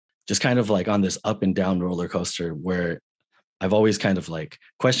just kind of like on this up and down roller coaster where I've always kind of like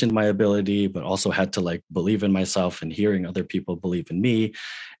questioned my ability, but also had to like believe in myself and hearing other people believe in me.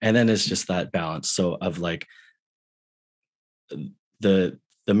 And then it's just that balance. So of like the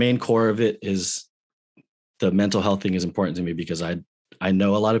main core of it is the mental health thing is important to me because I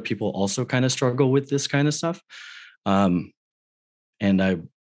know a lot of people also kind of struggle with this kind of stuff. And I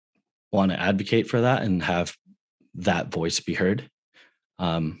want to advocate for that and have that voice be heard.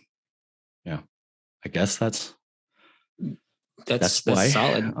 Yeah, I guess that's why.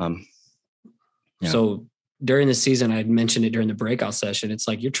 Solid. Yeah. So during the season, I had mentioned it during the breakout session. It's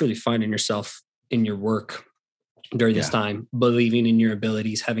like you're truly finding yourself in your work during this time, believing in your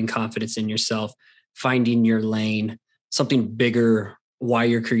abilities, having confidence in yourself, finding your lane, something bigger why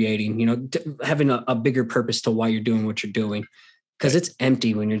you're creating, you know, having a bigger purpose to why you're doing what you're doing. Because it's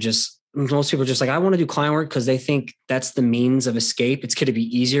empty when you're just, most people are just like, I want to do client work because they think that's the means of escape. It's going to be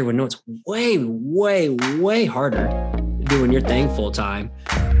easier when no, it's way, way, way harder doing your thing full time.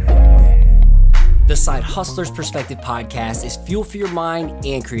 The Side Hustler's Perspective podcast is fuel for your mind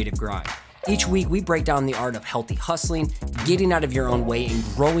and creative grind. Each week, we break down the art of healthy hustling, getting out of your own way, and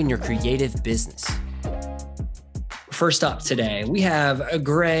growing your creative business. First up today, we have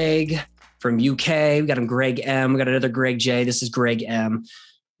Greg from UK. We got him Greg M. We got another Greg J. This is Greg M.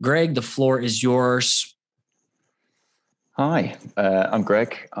 Greg, the floor is yours. Hi, I'm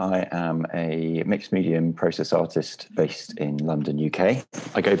Greg. I am a mixed medium process artist based in London, UK.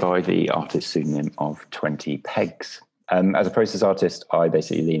 I go by the artist pseudonym of 20 Pegs. As a process artist, I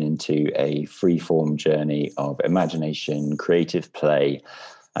basically lean into a free-form journey of imagination, creative play,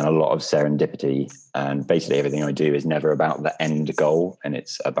 and a lot of serendipity. And basically everything I do is never about the end goal, and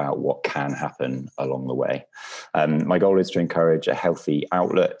it's about what can happen along the way. My goal is to encourage a healthy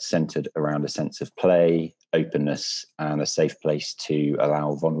outlet centered around a sense of play, openness, and a safe place to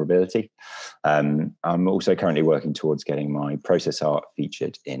allow vulnerability. I'm also currently working towards getting my process art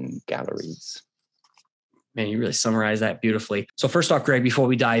featured in galleries. Man, you really summarized that beautifully. So first off, Greg, before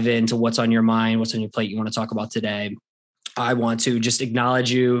we dive into what's on your mind, what's on your plate you want to talk about today, I want to just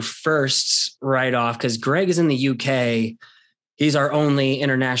acknowledge you first right off because Greg is in the UK. He's our only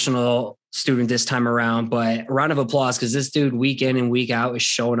international student this time around, but a round of applause because this dude week in and week out is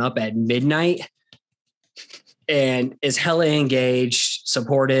showing up at midnight and is hella engaged,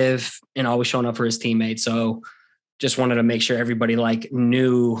 supportive, and always showing up for his teammates. So just wanted to make sure everybody like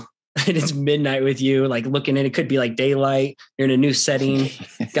knew it's midnight with you, like looking in, it could be like daylight. You're in a new setting,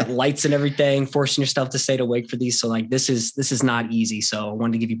 got lights and everything, forcing yourself to stay awake for these. So like, this is not easy. So I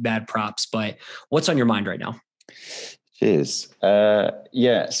wanted to give you bad props, but what's on your mind right now? Cheers.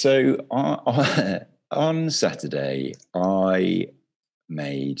 So on Saturday, I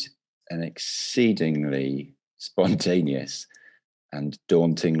made an exceedingly spontaneous and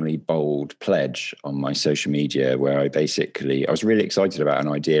dauntingly bold pledge on my social media where I was really excited about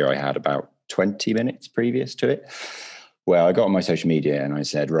an idea I had about 20 minutes previous to it, where I got on my social media and I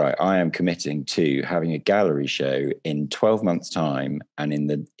said, right, I am committing to having a gallery show in 12 months time. And in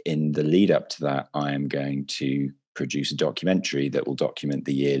the lead up to that, I am going to produce a documentary that will document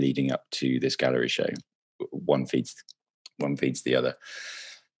the year leading up to this gallery show. One feeds the other.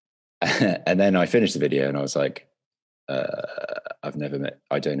 And then I finished the video and I was like, I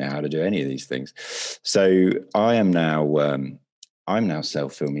don't know how to do any of these things. So I'm now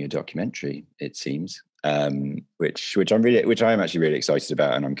self-filming a documentary, it seems, which I am actually really excited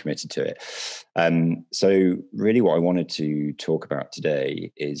about, and I'm committed to it. So really what I wanted to talk about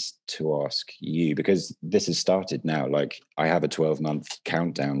today is to ask you, because this has started now, like I have a 12-month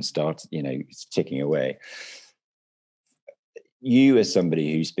countdown start, it's ticking away. You as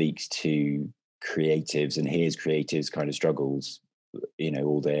somebody who speaks to creatives and hears creatives kind of struggles,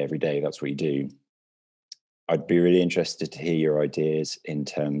 all day, every day, that's what you do. I'd be really interested to hear your ideas in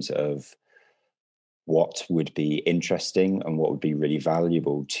terms of what would be interesting and what would be really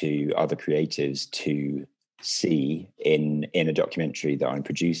valuable to other creatives to see in a documentary that I'm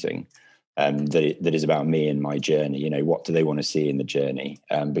producing, that is about me and my journey. What do they want to see in the journey?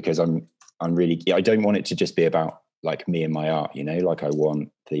 Because I don't want it to just be about like me and my art, like I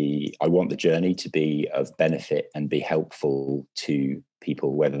want the journey to be of benefit and be helpful to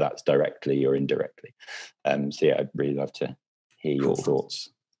people, whether that's directly or indirectly. I'd really love to hear your thoughts.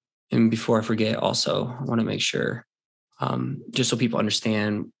 And before I forget, also, I want to make sure, just so people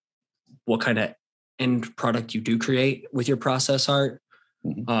understand what kind of end product you do create with your process art.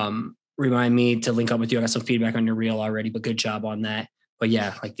 Mm-hmm. Remind me to link up with you. I got some feedback on your reel already, but good job on that. But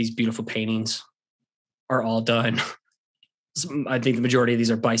yeah, like these beautiful paintings are all done. I think the majority of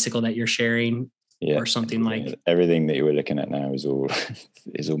these are bicycle that you're sharing. or something like. Everything that you were looking at now is all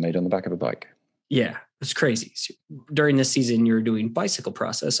made on the back of a bike. Yeah, it's crazy. So during this season, you're doing bicycle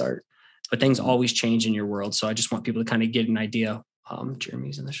process art, but things always change in your world. So I just want people to kind of get an idea.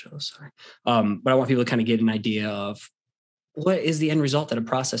 Jeremy's in the show, sorry. But I want people to kind of get an idea of what is the end result that a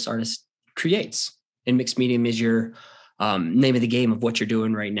process artist creates. And mixed medium is your name of the game of what you're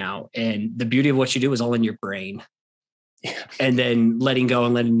doing right now. And the beauty of what you do is all in your brain. Yeah. And then letting go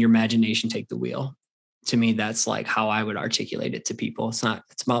and letting your imagination take the wheel. To me, that's like how I would articulate it to people. It's not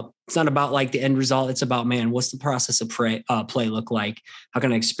about like the end result. It's about, man, what's the process of play look like? How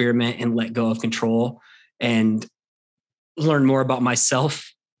can I experiment and let go of control and learn more about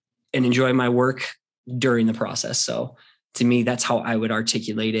myself and enjoy my work during the process? So to me, that's how I would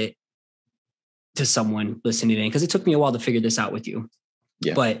articulate it to someone listening in, because it took me a while to figure this out with you.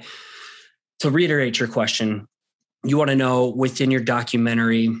 Yeah. But to reiterate your question, you want to know within your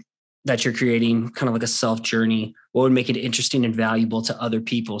documentary that you're creating, kind of like a self journey, what would make it interesting and valuable to other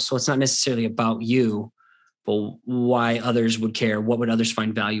people? So it's not necessarily about you, but why others would care. What would others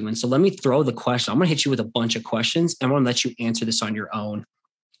find value in? So let me throw the question. I'm going to hit you with a bunch of questions and I want to let you answer this on your own.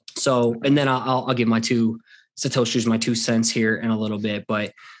 So, and then I'll give my 2 Satoshis, my 2 cents here in a little bit.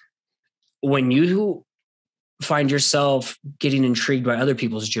 But when you find yourself getting intrigued by other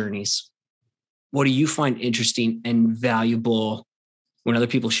people's journeys, what do you find interesting and valuable when other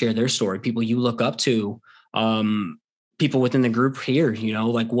people share their story, people you look up to, people within the group here,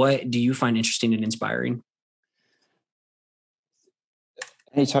 like what do you find interesting and inspiring?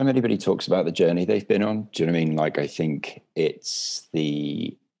 Anytime anybody talks about the journey they've been on, do you know what I mean? Like, I think it's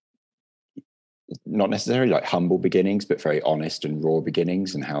not necessarily like humble beginnings, but very honest and raw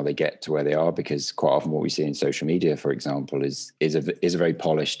beginnings and how they get to where they are. Because quite often what we see in social media, for example, is a very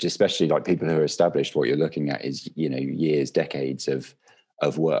polished, especially like people who are established, what you're looking at is, years, decades of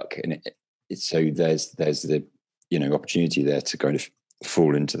work. And so there's the, opportunity there to kind of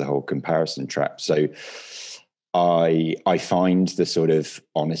fall into the whole comparison trap. So I find the sort of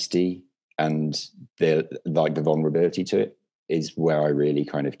honesty and the vulnerability to it is where I really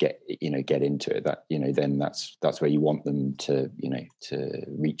kind of get into it. That, then that's where you want them to, to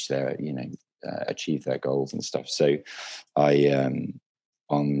reach their, achieve their goals and stuff. So I've,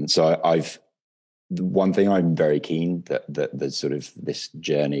 the one thing I'm very keen that the sort of this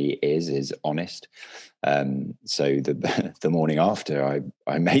journey is honest. So the morning after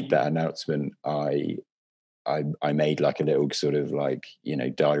I made that announcement, I made like a little sort of like,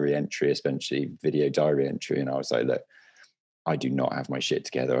 diary entry, essentially video diary entry. And I was like, look, I do not have my shit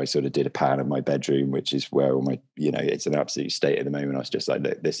together. I sort of did a pan of my bedroom, which is where all my, it's an absolute state at the moment. I was just like,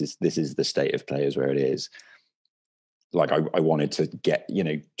 look, this is the state of players where it is. Like I wanted to get,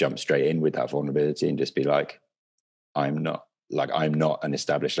 jump straight in with that vulnerability and just be like, I'm not an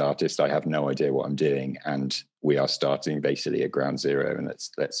established artist. I have no idea what I'm doing. And we are starting basically at ground zero, and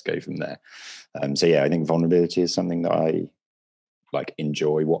let's go from there. So yeah, I think vulnerability is something that I like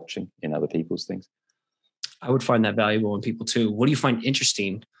enjoy watching in other people's things. I would find that valuable in people too. What do you find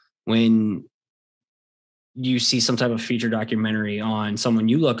interesting when you see some type of feature documentary on someone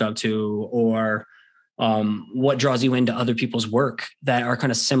you look up to, or what draws you into other people's work that are kind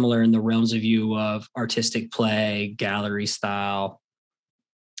of similar in the realms of you of artistic play, gallery style?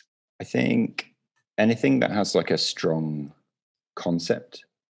 I think anything that has like a strong concept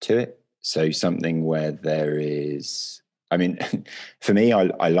to it. So something where there is, I mean, for me,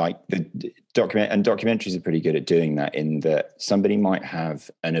 I like the documentaries are pretty good at doing that, in that somebody might have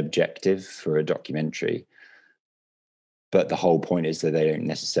an objective for a documentary, but the whole point is that they don't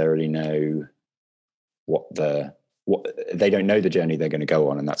necessarily know what they don't know the journey they're going to go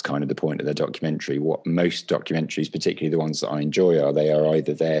on. And that's kind of the point of the documentary. What most documentaries, particularly the ones that I enjoy, they are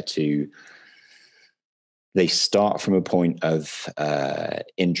either there to, they start from a point of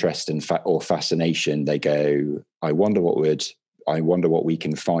interest and or fascination. They go, I wonder what we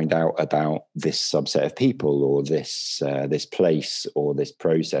can find out about this subset of people, or this place, or this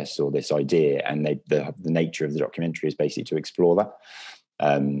process, or this idea. And the nature of the documentary is basically to explore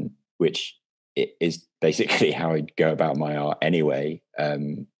that, which it is basically how I go about my art anyway.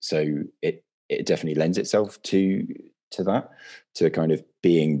 So it definitely lends itself to that, to kind of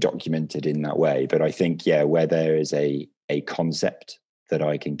being documented in that way. But I think, yeah, where there is a concept that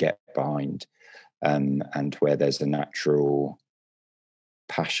I can get behind, and where there's a natural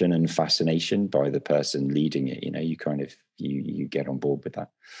passion and fascination by the person leading it, you kind of, you get on board with that.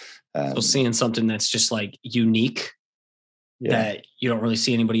 So seeing something that's just like unique, that you don't really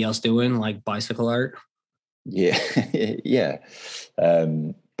see anybody else doing, like bicycle art. Yeah. Yeah.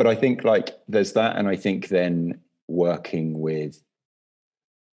 But I think like there's that. And I think then working with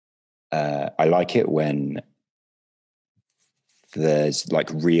I like it when there's like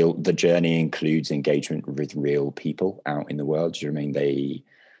the journey includes engagement with real people out in the world. Do you know what I mean?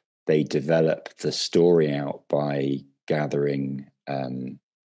 They develop the story out by gathering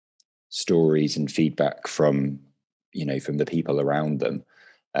stories and feedback from the people around them.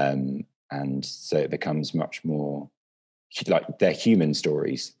 And so it becomes much more like they're human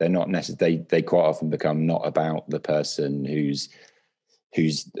stories. They're not necessarily, they quite often become not about the person who's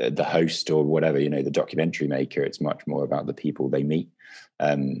the host or whatever, the documentary maker. It's much more about the people they meet.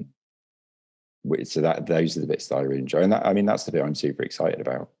 So those are the bits that I really enjoy. And that's the bit I'm super excited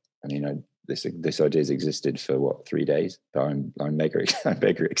about. This idea's existed for 3 days, but I'm mega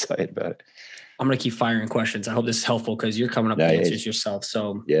excited about it. I'm going to keep firing questions. I hope this is helpful because you're coming up with answers yourself.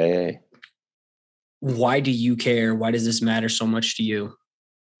 So yeah. Why do you care? Why does this matter so much to you?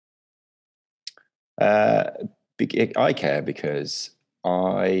 I care because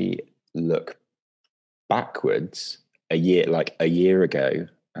I look backwards a year ago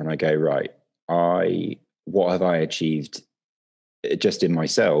and I go, right, what have I achieved just in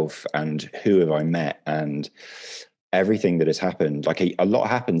myself, and who have I met, and everything that has happened. Like a lot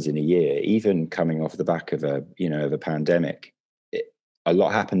happens in a year, even coming off the back of a pandemic. A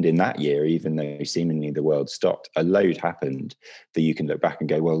lot happened in that year, even though seemingly the world stopped. A load happened that you can look back and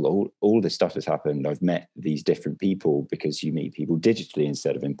go, well, all this stuff has happened. I've met these different people, because you meet people digitally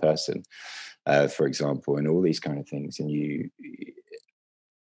instead of in person, for example, and all these kind of things. And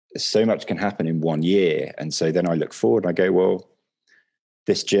so much can happen in 1 year. And so then I look forward and I go, well,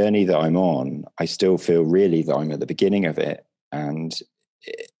 this journey that I'm on, I still feel really that I'm at the beginning of it. And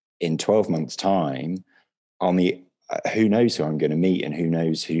in 12 months' time, I'll meet, who knows who I'm going to meet, and who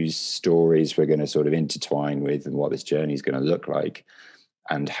knows whose stories we're going to sort of intertwine with, and what this journey is going to look like,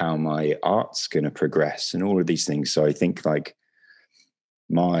 and how my art's going to progress, and all of these things. So I think like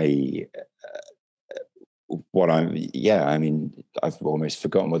I've almost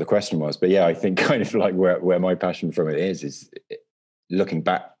forgotten what the question was, but yeah, I think kind of like where my passion from it is looking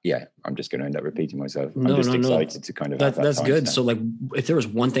back. Yeah, I'm just going to end up repeating myself. I'm just excited to kind of have that. That's good. So like, if there was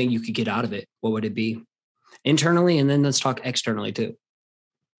one thing you could get out of it, what would it be? Internally, and then let's talk externally too,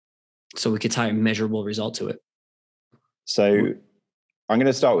 so we could tie a measurable result to it. So I'm going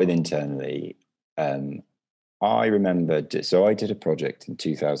to start with internally. I remember, so I did a project in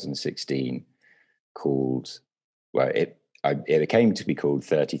 2016 called, it came to be called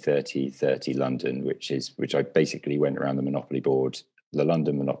 30-30-30 London, which I basically went around the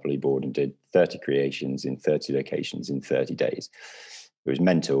London Monopoly board, and did 30 creations in 30 locations in 30 days. It was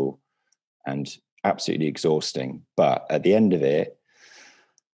mental and absolutely exhausting. But at the end of it,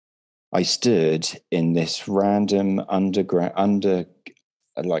 I stood in this random underground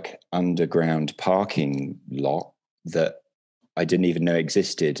parking lot that I didn't even know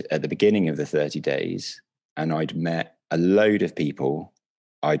existed at the beginning of the 30 days. And I'd met a load of people.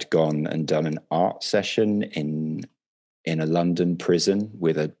 I'd gone and done an art session in a London prison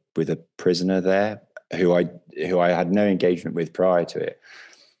with a prisoner there who I had no engagement with prior to it.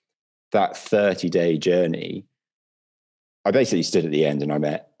 That 30-day journey, I basically stood at the end and I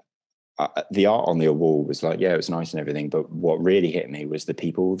met the art on the wall was like, yeah, it was nice and everything. But what really hit me was the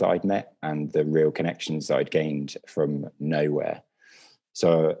people that I'd met and the real connections that I'd gained from nowhere.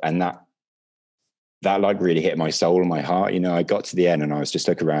 So, and that like really hit my soul and my heart. I got to the end and I was just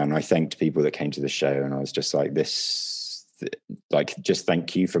looking around and I thanked people that came to the show. And I was just like, just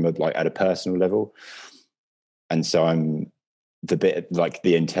thank you from at a personal level. And so the bit, like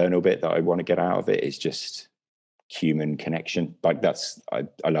the internal bit that I want to get out of it is just human connection. Like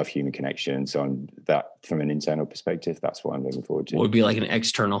I love human connection. So that from an internal perspective, that's what I'm looking forward to. What would be like an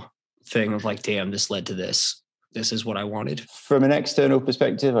external thing of like, damn, this led to this. This is what I wanted. From an external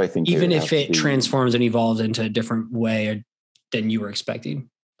perspective, I think even if it transforms and evolves into a different way than you were expecting.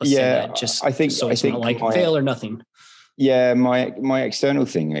 Let's say that, just I think it's not like fail or nothing. Yeah, my external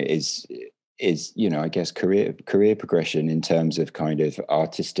thing is I guess career progression in terms of kind of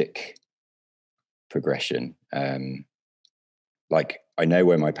artistic progression. Like I know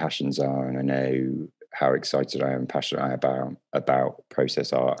where my passions are, and I know how excited I am, passionate I am about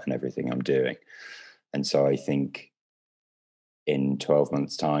process art and everything I'm doing. And so I think in 12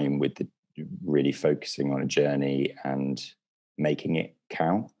 months' time, with the really focusing on a journey and making it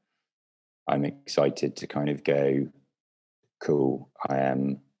count, I'm excited to kind of go, cool,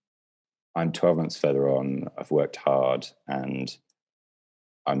 I'm 12 months further on, I've worked hard, and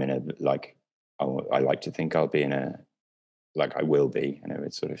I'm in a, like, I like to think I'll be in a, like I will be, I know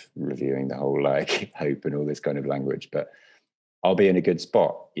it's sort of reviewing the whole like hope and all this kind of language, but I'll be in a good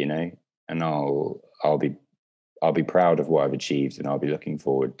spot, and I'll be I'll be proud of what I've achieved, and I'll be looking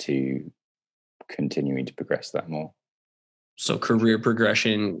forward to continuing to progress that more. So career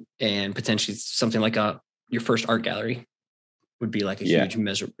progression and potentially something like your first art gallery would be like a huge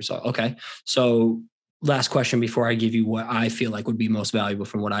measurable result. Okay. So last question before I give you what I feel like would be most valuable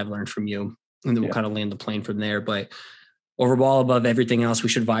from what I've learned from you, and then we'll kind of land the plane from there. But overall, above everything else, we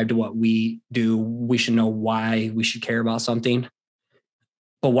should vibe to what we do. We should know why we should care about something.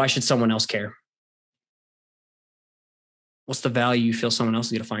 But why should someone else care? What's the value you feel someone else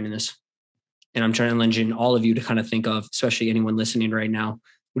is going to find in this? And I'm challenging all of you to kind of think of, especially anyone listening right now,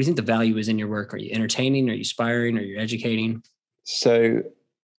 what do you think the value is in your work? Are you entertaining? Are you inspiring? Are you educating? So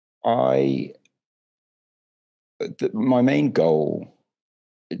my main goal,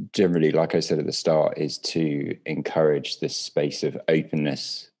 generally, like I said at the start, is to encourage this space of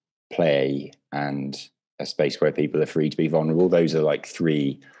openness, play, and a space where people are free to be vulnerable. Those are like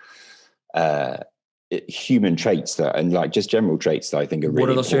three human traits and like just general traits that I think are really important.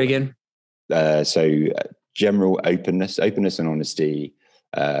 What are those three again? So general openness and honesty,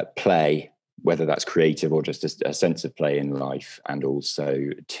 play, whether that's creative or just a sense of play in life, and also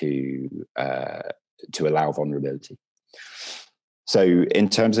to allow vulnerability. So in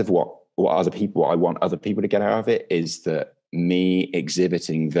terms of what I want other people to get out of it, is that me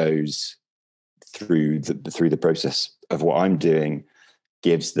exhibiting those through the process of what I'm doing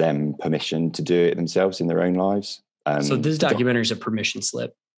gives them permission to do it themselves in their own lives. So this documentary is a permission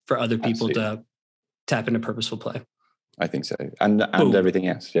slip for other people to tap into purposeful play. I think so. And everything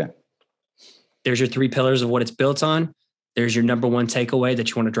else. Yeah. There's your three pillars of what it's built on. There's your number one takeaway that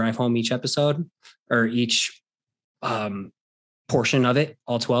you want to drive home each episode or each portion of it,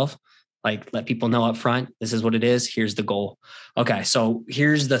 all 12. Like, let people know up front, this is what it is. Here's the goal. Okay. So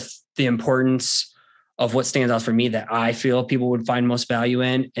here's the importance of what stands out for me that I feel people would find most value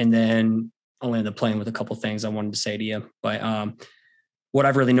in. And then I'll land the plane with a couple of things I wanted to say to you. But what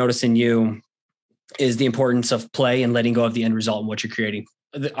I've really noticed in you is the importance of play and letting go of the end result and what you're creating.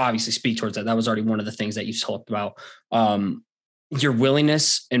 Obviously speak towards that. That was already one of the things that you've talked about. Your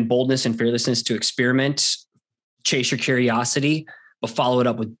willingness and boldness and fearlessness to experiment, chase your curiosity, but follow it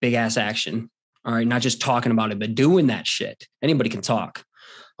up with big ass action. All right. Not just talking about it, but doing that shit. Anybody can talk.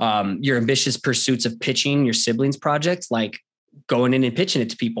 Your ambitious pursuits of pitching your siblings project, like going in and pitching it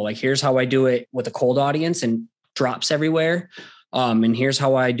to people. Like, here's how I do it with a cold audience and drops everywhere. And here's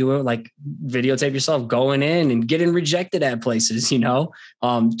how I do it. Like, videotape yourself going in and getting rejected at places,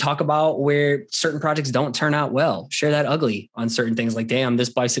 talk about where certain projects don't turn out well, share that ugly on certain things. Like, damn, this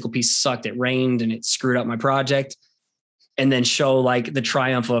bicycle piece sucked. It rained and it screwed up my project. And then show like the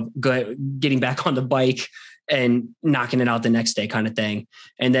triumph of getting back on the bike and knocking it out the next day kind of thing.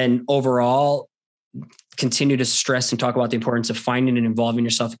 And then overall, continue to stress and talk about the importance of finding and involving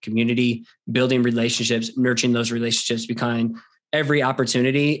yourself in community, building relationships, nurturing those relationships, because every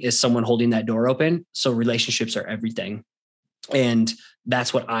opportunity is someone holding that door open. So relationships are everything. And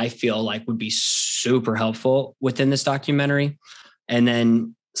that's what I feel like would be super helpful within this documentary. And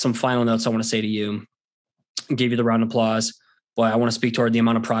then some final notes I want to say to you, give you the round of applause. Boy, I want to speak toward the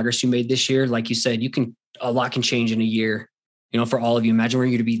amount of progress you made this year. Like you said, a lot can change in a year, for all of you. Imagine where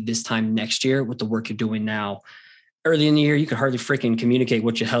you're going to be this time next year with the work you're doing now. Early in the year, you could hardly freaking communicate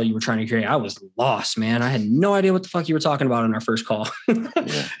what the hell you were trying to create. I was lost, man. I had no idea what the fuck you were talking about in our first call.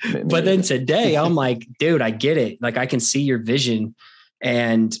 But then today I'm like, dude, I get it. Like, I can see your vision,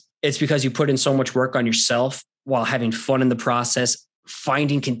 and it's because you put in so much work on yourself while having fun in the process,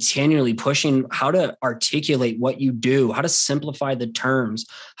 continually pushing how to articulate what you do, how to simplify the terms,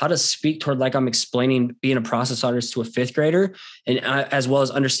 how to speak toward, like I'm explaining, being a process artist to a fifth grader, and as well as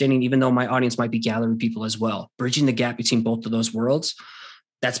understanding, even though my audience might be gallery people as well, bridging the gap between both of those worlds.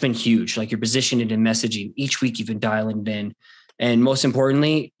 That's been huge. Like, your positioning and messaging each week, you've been dialing it in. And most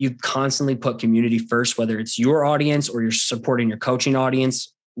importantly, you constantly put community first, whether it's your audience or you're supporting your coaching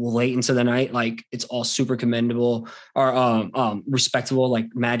audience late into the night. Like, it's all super commendable or respectable. Like,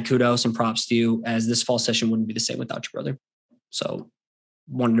 mad kudos and props to you, as this fall session wouldn't be the same without you, brother. So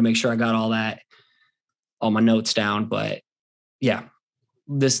wanted to make sure I got all my notes down. But yeah,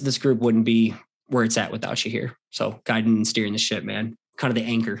 this group wouldn't be where it's at without you here. So guiding and steering the ship, man. Kind of the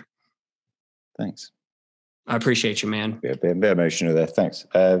anchor. Thanks. I appreciate you, man. Yeah, a bit emotional there. Thanks.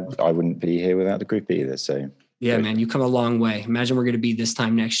 I wouldn't be here without the group either. So yeah, man, you come a long way. Imagine we're going to be this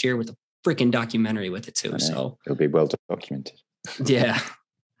time next year with a freaking documentary with it too. So it'll be well documented. Yeah.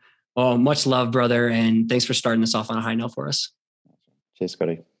 Well, much love, brother. And thanks for starting this off on a high note for us. Cheers,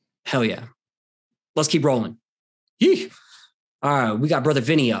 Scotty. Hell yeah. Let's keep rolling. Yee. All right. We got brother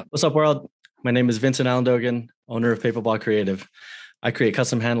Vinny up. What's up, world? My name is Vincent Allendogan, owner of Paperball Creative. I create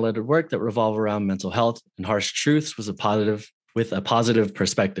custom hand-lettered work that revolve around mental health and harsh truths with a positive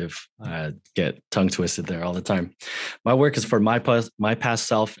perspective. I get tongue twisted there all the time. My work is for my past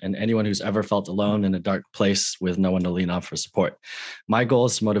self and anyone who's ever felt alone in a dark place with no one to lean on for support. My goal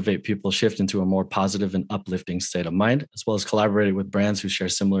is to motivate people to shift into a more positive and uplifting state of mind, as well as collaborating with brands who share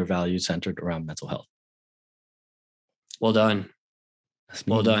similar values centered around mental health. Well done.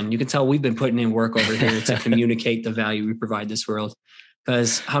 Well done. You can tell we've been putting in work over here to communicate the value we provide this world.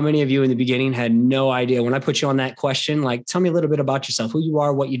 Because how many of you in the beginning had no idea when I put you on that question, like, tell me a little bit about yourself, who you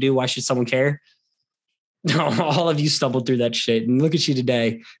are, what you do, why should someone care? All of you stumbled through that shit. And look at you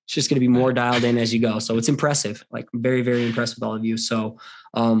today. It's just going to be more dialed in as you go. So it's impressive, like very, very impressed with all of you. So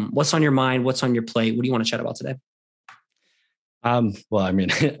what's on your mind? What's on your plate? What do you want to chat about today? Well, I mean,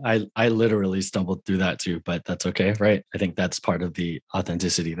 I literally stumbled through that too, but that's okay, right? I think that's part of the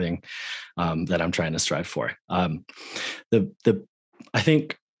authenticity thing that I'm trying to strive for. I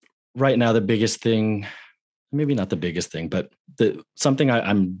think right now the biggest thing, maybe not the biggest thing, but something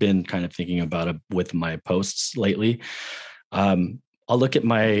I've been kind of thinking about with my posts lately. I'll look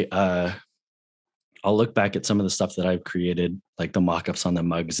back at some of the stuff that I've created, like the mock-ups on the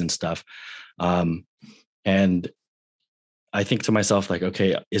mugs and stuff, and I think to myself, like,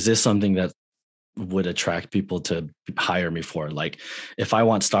 okay, is this something that would attract people to hire me for? Like, if I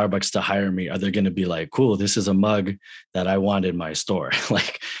want Starbucks to hire me, are they going to be like, cool, this is a mug that I want in my store?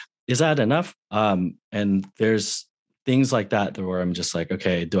 Like, is that enough? And there's things like that where I'm just like,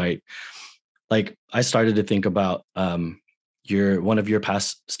 okay, I started to think about one of your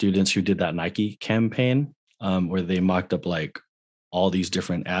past students who did that Nike campaign where they mocked up like all these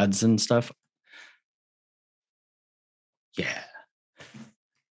different ads and stuff. Yeah.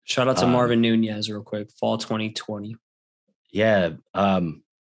 Shout out to Marvin Nunez real quick. Fall 2020. Yeah.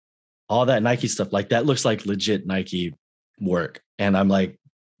 All that Nike stuff, like that looks like legit Nike work. And I'm like,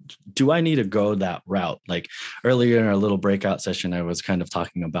 do I need to go that route? Like earlier in our little breakout session, I was kind of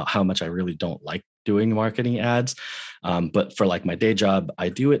talking about how much I really don't like doing marketing ads. But for like my day job, I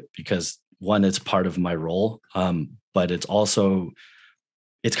do it because one, it's part of my role. But it's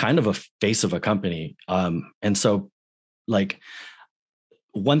kind of a face of a company. And so like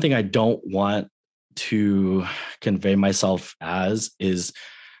one thing I don't want to convey myself as is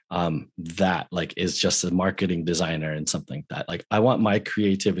is just a marketing designer and something that like I want my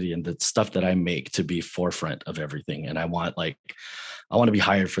creativity and the stuff that I make to be forefront of everything. And I want to be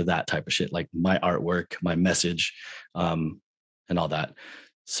hired for that type of shit, like my artwork, my message, and all that.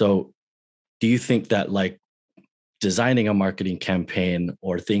 So do you think that like designing a marketing campaign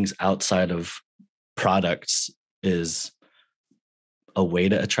or things outside of products is a way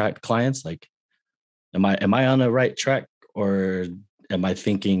to attract clients? Like, am I on the right track, or am I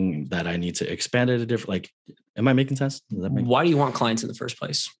thinking that I need to expand it a different, like, am I making sense? Does that make Why do you want clients in the first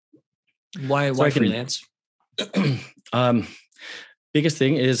place? Why freelance? Biggest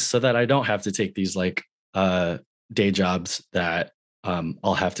thing is so that I don't have to take these like day jobs that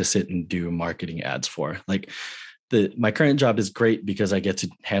I'll have to sit and do marketing ads for. Like my current job is great because I get to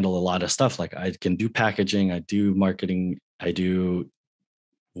handle a lot of stuff. Like I can do packaging, I do marketing, I do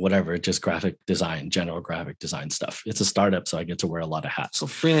whatever, just general graphic design stuff. It's a startup, so I get to wear a lot of hats. So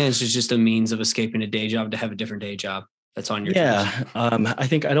freelance is just a means of escaping a day job to have a different day job that's on your terms. I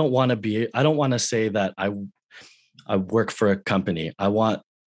think I don't want to say that I work for a company. I want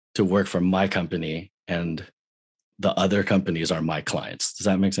to work for my company and the other companies are my clients. Does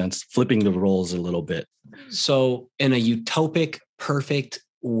that make sense? Flipping the roles a little bit. So in a utopic, perfect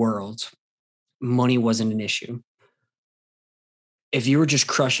world, money wasn't an issue. If you were just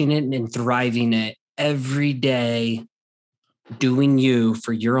crushing it and thriving it every day, doing you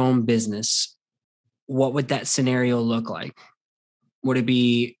for your own business, what would that scenario look like? Would it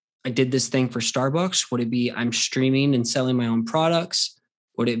be, I did this thing for Starbucks? Would it be, I'm streaming and selling my own products?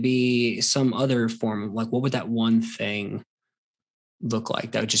 Would it be some other form? Like, what would that one thing look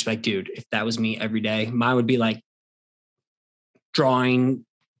like? That would just be like, dude, if that was me every day, mine would be like drawing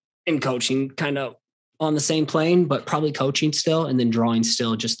and coaching kind of on the same plane, but probably coaching still, and then drawing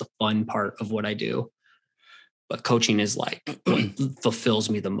still just the fun part of what I do. But coaching is like what fulfills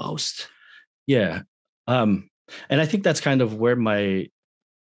me the most. Yeah. And I think that's kind of where my,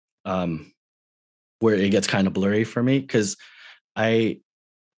 where it gets kind of blurry for me. Cause I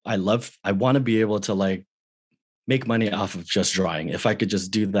want to be able to like make money off of just drawing. If I could just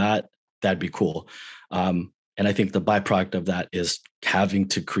do that, that'd be cool. And I think the byproduct of that is having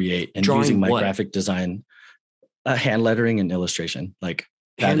to create and using my graphic design, hand lettering and illustration. Like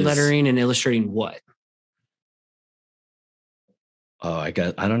hand lettering and illustrating what? Oh, I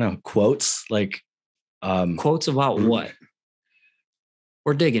don't know. Quotes, like quotes about what?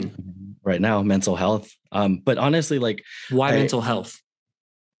 We're digging right now, mental health. But honestly, like, why mental health?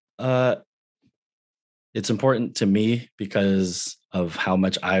 It's important to me because of how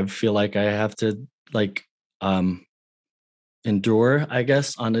much I feel like I have to like endure, I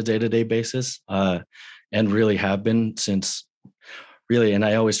guess, on a day-to-day basis, and really have been since really. And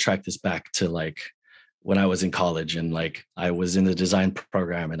I always track this back to like when I was in college and like I was in the design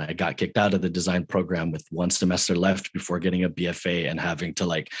program and I got kicked out of the design program with one semester left before getting a BFA and having to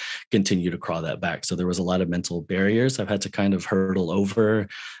like continue to crawl that back. So there was a lot of mental barriers I've had to kind of hurdle over,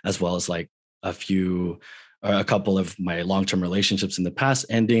 as well as like a couple of my long-term relationships in the past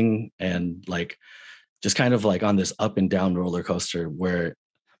ending, and like just kind of like on this up and down roller coaster where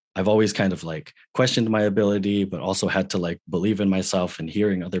I've always kind of like questioned my ability, but also had to like believe in myself and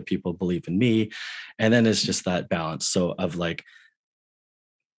hearing other people believe in me. And then it's just that balance. So of like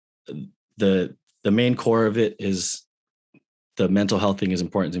the main core of it is the mental health thing is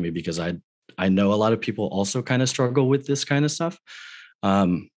important to me because I know a lot of people also kind of struggle with this kind of stuff.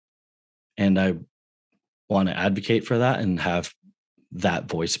 And I want to advocate for that and have that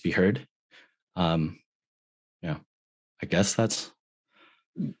voice be heard. Yeah, I guess that's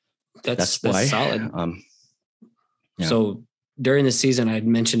why. Solid. Yeah. So during the season, I had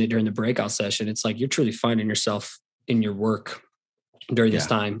mentioned it during the breakout session. It's like you're truly finding yourself in your work during this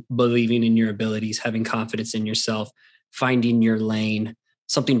time, believing in your abilities, having confidence in yourself, finding your lane,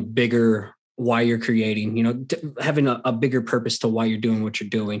 something bigger why you're creating, you know, having a bigger purpose to why you're doing what you're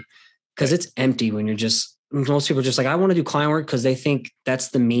doing. Because it's empty when most people are just like, I want to do client work because they think that's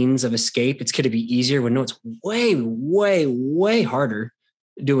the means of escape. It's going to be easier when no, it's way, way, way harder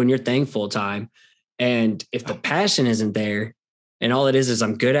doing your thing full time. And if the passion isn't there and all it is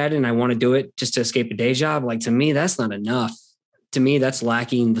I'm good at it and I want to do it just to escape a day job, like to me, that's not enough. To me, that's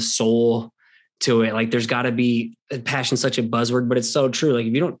lacking the soul to it. Like there's got to be passion, such a buzzword, but it's so true. Like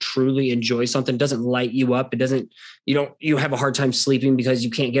if you don't truly enjoy something, it doesn't light you up. You have a hard time sleeping because you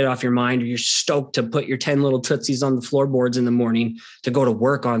can't get it off your mind, or you're stoked to put your 10 little tootsies on the floorboards in the morning to go to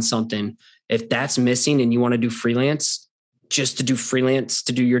work on something. If that's missing and you want to do freelance, just to do freelance,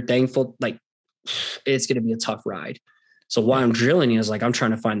 to do your thing full, like it's going to be a tough ride. So why I'm drilling you is like, I'm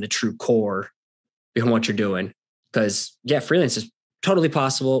trying to find the true core behind what you're doing. Because freelance is totally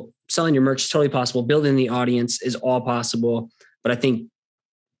possible. Selling your merch is totally possible. Building the audience is all possible. But I think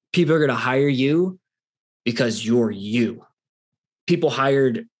people are going to hire you because you're you. People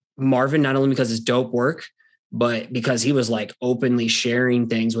hired Marvin not only because it's dope work, but because he was like openly sharing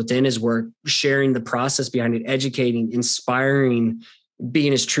things within his work, sharing the process behind it, educating, inspiring,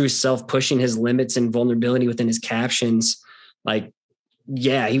 being his true self, pushing his limits and vulnerability within his captions. Like,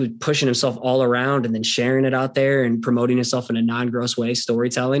 he was pushing himself all around and then sharing it out there and promoting himself in a non-gross way,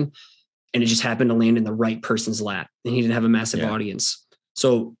 storytelling. And it just happened to land in the right person's lap. And he didn't have a massive audience.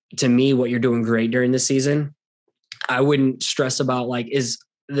 So to me, what you're doing great during this season, I wouldn't stress about like, is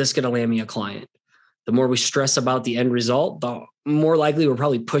this going to land me a client? The more we stress about the end result, the more likely we're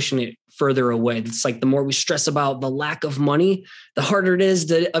probably pushing it further away. It's like the more we stress about the lack of money, the harder it is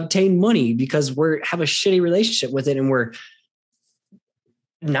to obtain money because we have a shitty relationship with it and we're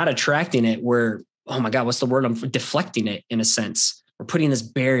not attracting it. We're, oh my God, what's the word? I'm deflecting it in a sense. We're putting this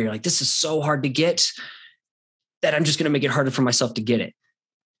barrier, like this is so hard to get that I'm just going to make it harder for myself to get it.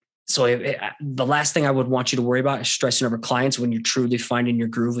 So the last thing I would want you to worry about is stressing over clients when you're truly finding your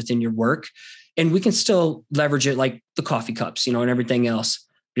groove within your work. And we can still leverage it like the coffee cups, and everything else.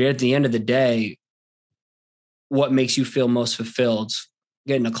 But at the end of the day, what makes you feel most fulfilled?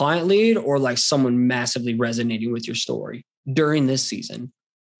 Getting a client lead or like someone massively resonating with your story during this season?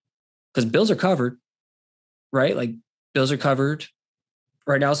 Because bills are covered, right? Like bills are covered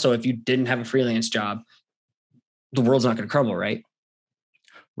right now. So if you didn't have a freelance job, the world's not going to crumble, right?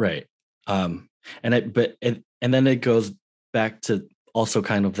 Right. And then it goes back to also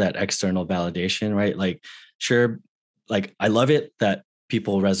kind of that external validation, right? Like, sure. Like I love it that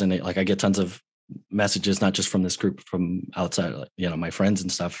people resonate. Like I get tons of messages, not just from this group, from outside, like, my friends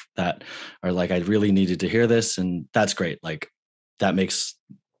and stuff that are like, I really needed to hear this. And that's great. Like that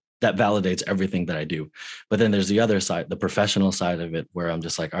validates everything that I do. But then there's the other side, the professional side of it, where I'm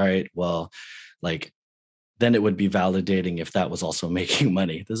just like, all right, well, like, then it would be validating if that was also making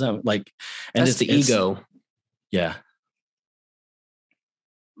money. Does that like, and that's the ego. Yeah.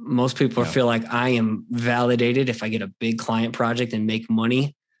 Most people feel like I am validated if I get a big client project and make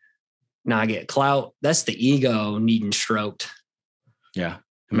money. Now I get clout. That's the ego needing stroked. Yeah.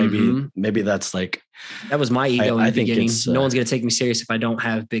 Maybe that's like, that was my ego in the beginning. No one's going to take me serious if I don't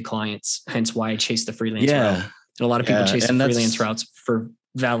have big clients. Hence why I chase the freelance route. And a lot of people chase the freelance routes for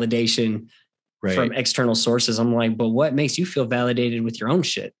validation from external sources. I'm like, but what makes you feel validated with your own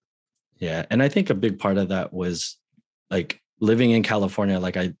shit? Yeah. And I think a big part of that was like living in California.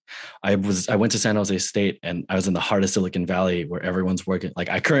 Like I went to San Jose State, and I was in the heart of Silicon Valley where everyone's working. Like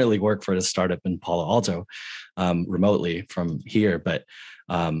I currently work for a startup in Palo Alto, remotely from here. But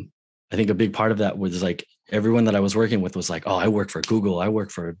I think a big part of that was like everyone that I was working with was like, oh, I work for Google, I work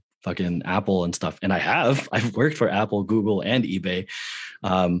for fucking Apple and stuff. And I've worked for Apple, Google, and eBay.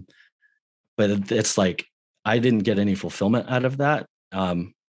 But it's like, I didn't get any fulfillment out of that.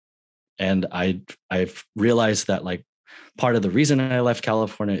 And I've realized that like part of the reason I left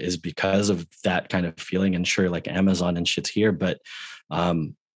California is because of that kind of feeling. And sure, like Amazon and shit's here, but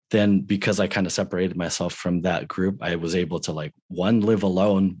then because I kind of separated myself from that group, I was able to like live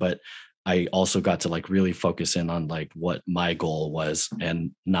alone, but I also got to like really focus in on like what my goal was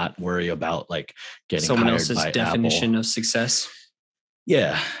and not worry about like getting someone hired else's by definition Apple. of success.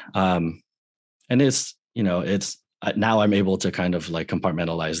 Yeah. And it's now I'm able to kind of like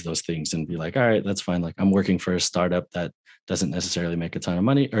compartmentalize those things and be like, all right, that's fine. Like I'm working for a startup that doesn't necessarily make a ton of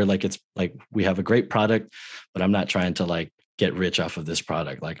money, or like, it's like, we have a great product, but I'm not trying to like get rich off of this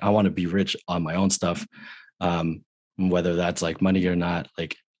product. Like I want to be rich on my own stuff. Whether that's like money or not.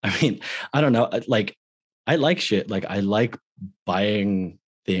 Like, I mean, I don't know. Like I like shit. Like I like buying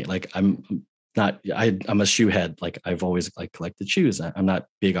things. Like I'm a shoe head. Like I've always like collected shoes. I'm not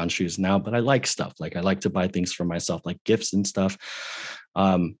big on shoes now, but I like stuff. Like I like to buy things for myself, like gifts and stuff.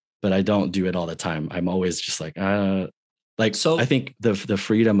 But I don't do it all the time. I'm always just like, so I think the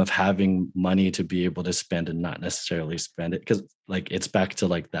freedom of having money to be able to spend and not necessarily spend it, because like it's back to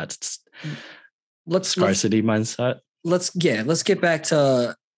like that scarcity mindset. Let's get back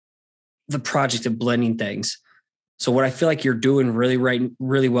to the project of blending things. So what I feel like you're doing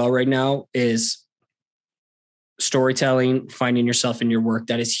really well right now is storytelling, finding yourself in your work.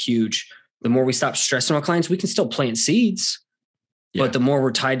 That is huge. The more we stop stressing our clients, we can still plant seeds, but the more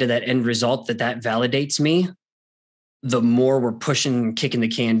we're tied to that end result, that validates me, the more we're pushing and kicking the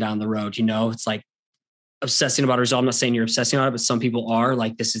can down the road. You know, it's like obsessing about a result. I'm not saying you're obsessing on it, but some people are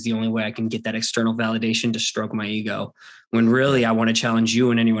like, this is the only way I can get that external validation to stroke my ego. When really I want to challenge you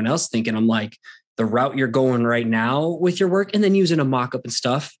and anyone else thinking, I'm like, the route you're going right now with your work and then using a mock-up and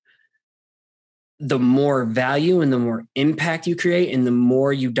stuff, the more value and the more impact you create and the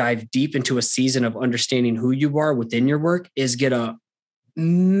more you dive deep into a season of understanding who you are within your work is going to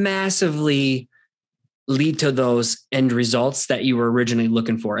massively lead to those end results that you were originally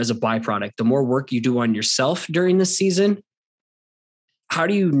looking for as a byproduct. The more work you do on yourself during this season, how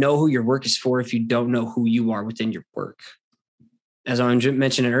do you know who your work is for if you don't know who you are within your work? As I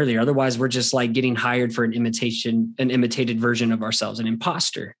mentioned it earlier, otherwise we're just like getting hired for an imitated version of ourselves, an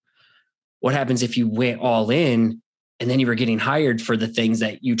imposter. What happens if you went all in and then you were getting hired for the things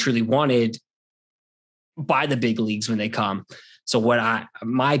that you truly wanted by the big leagues when they come? So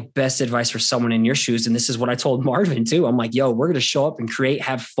my best advice for someone in your shoes, and this is what I told Marvin too. I'm like, yo, we're going to show up and create,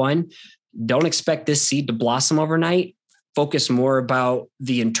 have fun. Don't expect this seed to blossom overnight. Focus more about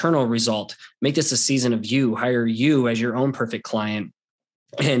the internal result. Make this a season of you, hire you as your own perfect client.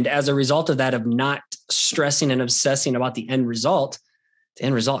 And as a result of that, of not stressing and obsessing about the end result, the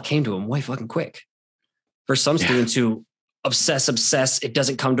end result came to him way fucking quick. For some students who obsess, it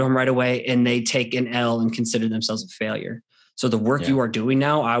doesn't come to them right away and they take an L and consider themselves a failure. So the work you are doing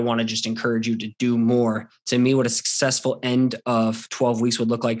now, I want to just encourage you to do more. To me, what a successful end of 12 weeks would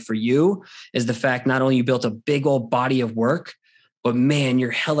look like for you is the fact not only you built a big old body of work, but man,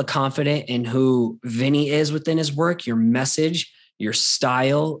 you're hella confident in who Vinny is within his work, your message, your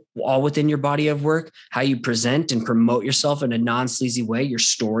style, all within your body of work, how you present and promote yourself in a non-sleazy way, your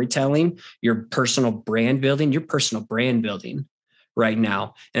storytelling, your personal brand building right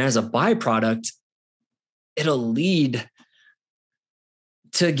now. And as a byproduct, it'll lead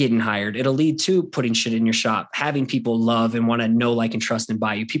to getting hired. It'll lead to putting shit in your shop, having people love and want to know, like, and trust and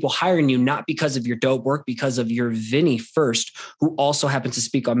buy you. People hiring you, not because of your dope work, because of your Vinny first, who also happens to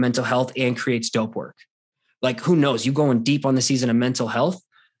speak on mental health and creates dope work. Like, who knows? You going deep on the season of mental health,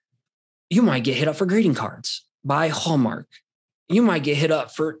 you might get hit up for greeting cards by Hallmark. You might get hit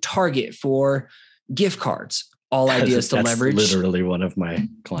up for Target for gift cards. All ideas to leverage. That's literally one of my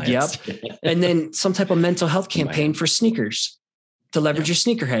clients. Yep. And then some type of mental health campaign for sneakers to leverage your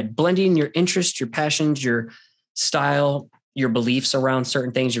sneakerhead, blending your interests, your passions, your style, your beliefs around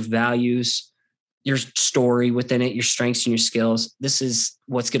certain things, your values, your story within it, your strengths and your skills. This is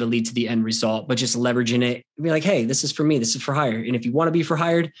what's going to lead to the end result, but just leveraging it and be like, hey, this is for me. This is for hire. And if you want to be for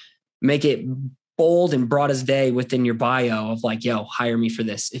hired, make it bold and broad as day within your bio of like, yo, hire me for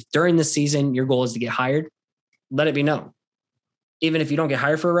this. If during the season, your goal is to get hired, let it be known. even if you don't get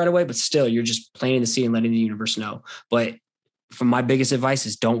hired for it right away, but still you're just planting the seed and letting the universe know. But from my biggest advice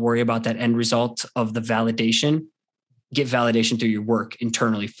is don't worry about that end result of the validation. Get validation through your work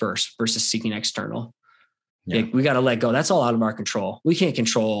internally first versus seeking external. Yeah. Like, we got to let go. That's all out of our control. We can't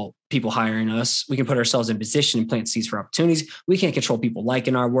control people hiring us. We can put ourselves in position and plant seeds for opportunities. We can't control people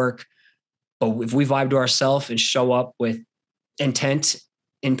liking our work. But if we vibe to ourselves and show up with intent,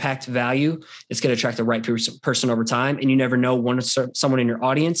 impact, value, it's going to attract the right person over time. And you never know, someone in your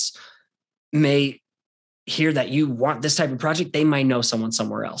audience may hear that you want this type of project. They might know someone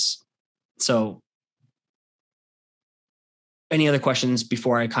somewhere else. So any other questions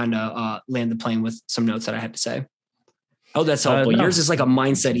before I kind of land the plane with some notes that I had to say? Oh, that's helpful. No. Yours is like a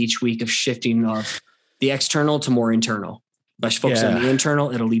mindset each week of shifting of the external to more internal. By focusing on the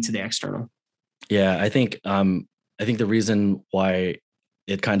internal, it'll lead to the external. Yeah, I think the reason why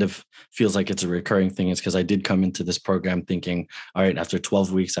it kind of feels like it's a recurring thing is because I did come into this program thinking, all right, after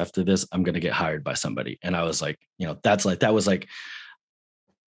 12 weeks after this, I'm going to get hired by somebody. And I was like, that was like,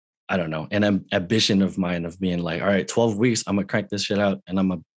 I don't know, an ambition of mine of being like, all right, 12 weeks, I'm going to crank this shit out and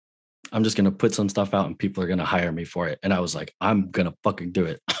I'm just going to put some stuff out and people are going to hire me for it. And I was like, I'm going to fucking do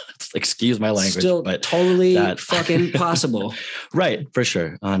it. Excuse my language. Still but totally fucking possible. Right. For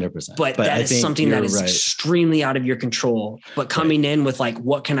sure. 100%. But that is something that is extremely out of your control. But coming in with like,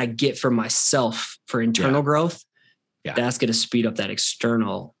 what can I get for myself for internal growth? Yeah. That's going to speed up that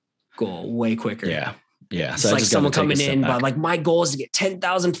external goal way quicker. Yeah. Yeah. It's like someone coming in, but like, my goal is to get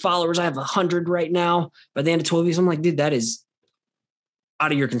 10,000 followers. I have 100 right now. By the end of 12 weeks, I'm like, dude, that is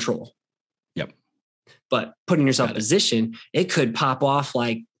out of your control. Yep. But putting yourself in position, it could pop off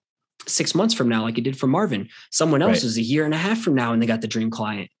like 6 months from now, like it did for Marvin. Someone else is a year and a half from now and they got the dream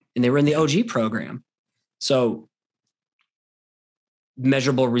client and they were in the OG program. So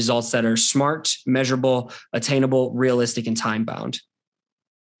measurable results that are smart, measurable, attainable, realistic, and time bound.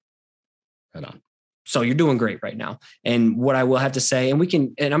 Right on. So you're doing great right now. And what I will have to say, and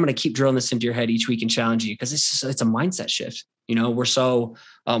I'm going to keep drilling this into your head each week and challenge you because it's a mindset shift. You know, we're so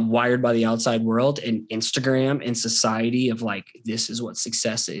wired by the outside world and Instagram and society of like, this is what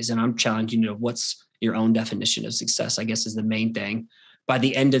success is. And I'm challenging you to what's your own definition of success, I guess, is the main thing. By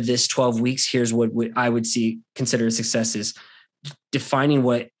the end of this 12 weeks, here's what I would consider a success is defining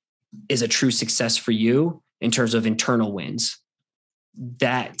what is a true success for you in terms of internal wins.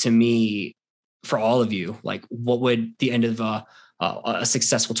 That to me, for all of you, like what would the end of a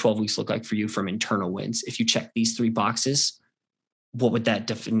successful 12 weeks look like for you from internal wins? If you check these 3 boxes, what would that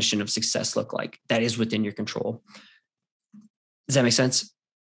definition of success look like? That is within your control. Does that make sense?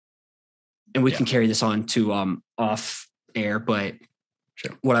 And we can carry this on to off air, but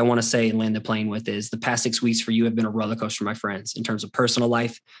sure. What I want to say and land the plane with is the past 6 weeks for you have been a roller coaster, my friends, in terms of personal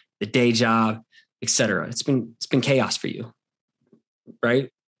life, the day job, etc. It's been chaos for you, right?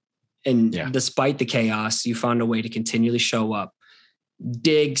 And despite the chaos, you found a way to continually show up,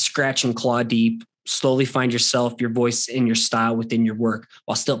 dig, scratch, and claw deep, slowly find yourself, your voice, and your style within your work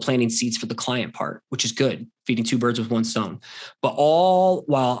while still planting seeds for the client part, which is good, feeding 2 birds with 1 stone. But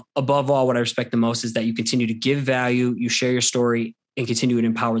above all, what I respect the most is that you continue to give value, you share your story, and continue to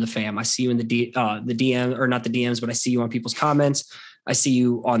empower the fam. I see you in the DM, or not the DMs, but I see you on people's comments. I see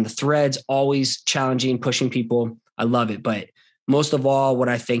you on the threads, always challenging, pushing people. I love it. But most of all, what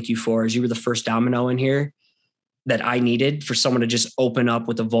I thank you for is you were the first domino in here that I needed for someone to just open up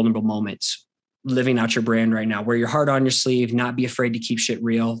with a vulnerable moment, living out your brand right now, wear your heart on your sleeve, not be afraid to keep shit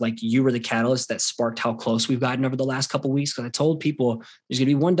real. Like you were the catalyst that sparked how close we've gotten over the last couple of weeks. Cause I told people there's going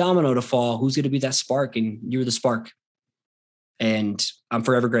to be one domino to fall. Who's going to be that spark? And you were the spark. And I'm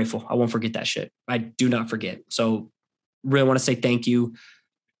forever grateful. I won't forget that shit. I do not forget. So really want to say thank you.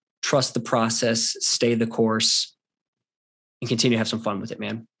 Trust the process, stay the course, and continue to have some fun with it,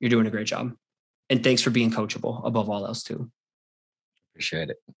 man. You're doing a great job. And thanks for being coachable above all else too. Appreciate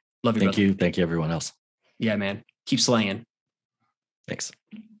it. Love you. Thank you. Thank you, everyone else. Yeah, man. Keep slaying. Thanks.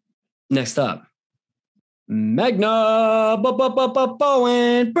 Next up, Magna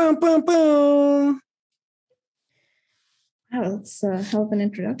Bowen. Boom, boom, boom. Wow, that's a hell of an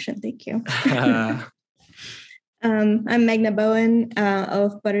introduction. Thank you. I'm Magna Bowen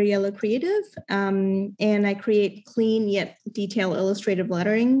of Butter Yellow Creative, and I create clean yet detailed illustrative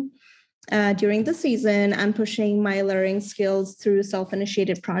lettering. During the season, I'm pushing my lettering skills through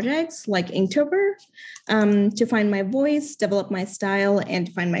self-initiated projects like Inktober to find my voice, develop my style, and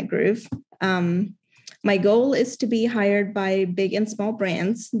to find my groove. My goal is to be hired by big and small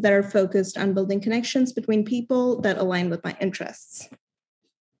brands that are focused on building connections between people that align with my interests.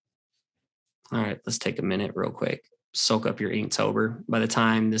 All right, let's take a minute real quick. Soak up your Inktober. By the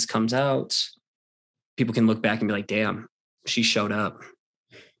time this comes out, people can look back and be like, damn, She showed up.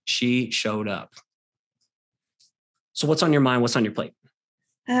 So what's on your mind? What's on your plate?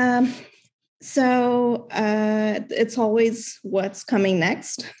 So it's always what's coming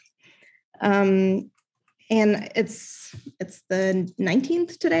next. And it's the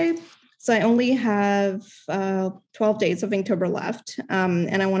 19th today. So I only have 12 days of Inktober left.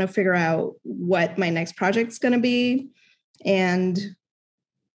 And I want to figure out what my next project's going to be and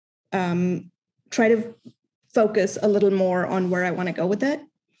try to focus a little more on where I want to go with it.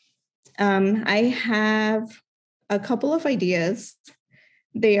 I have a couple of ideas.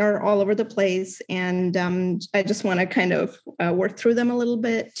 They are all over the place, and I just want to kind of work through them a little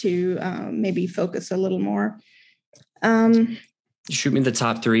bit to maybe focus a little more. Shoot me the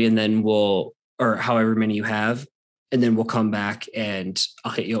top 3, and then or however many you have, and then we'll come back and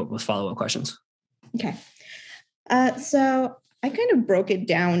I'll hit you up with follow-up questions. Okay. So I kind of broke it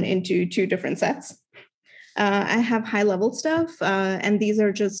down into 2 different sets. I have high-level stuff, and these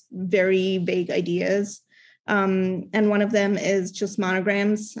are just very vague ideas. And one of them is just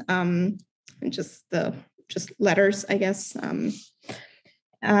monograms, and just letters, I guess.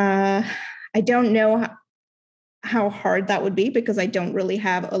 I don't know how hard that would be because I don't really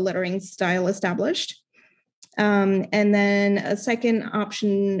have a lettering style established. And then a second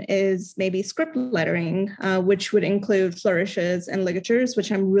option is maybe script lettering, which would include flourishes and ligatures,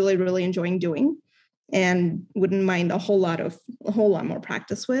 which I'm really, really enjoying doing and wouldn't mind a whole lot more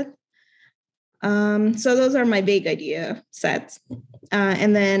practice with. So those are my big idea sets.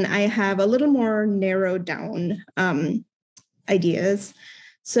 And then I have a little more narrowed down ideas.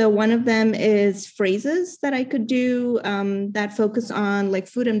 So one of them is phrases that I could do that focus on like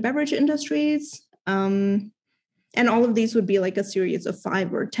food and beverage industries. And all of these would be like a series of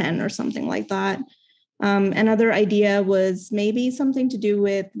 5 or 10 or something like that. Another idea was maybe something to do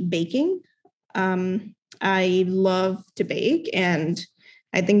with baking. I love to bake, and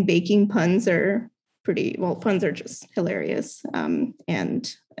I think baking puns are puns are just hilarious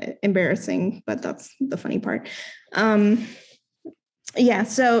and embarrassing, but that's the funny part. So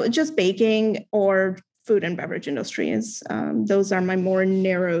just baking or food and beverage industries. Those are my more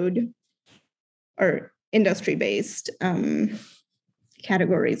narrowed or industry-based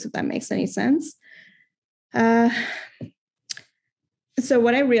categories, if that makes any sense. So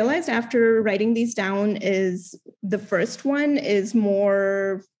what I realized after writing these down is the first one is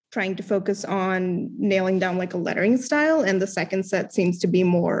more trying to focus on nailing down like a lettering style. And the second set seems to be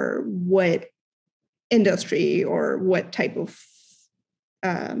more what industry or what type of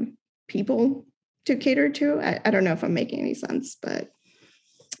people to cater to. I don't know if I'm making any sense, but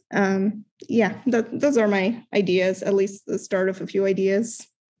those are my ideas, at least the start of a few ideas.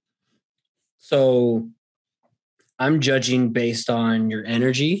 So I'm judging based on your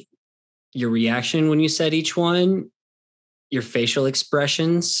energy, your reaction when you said each one, your facial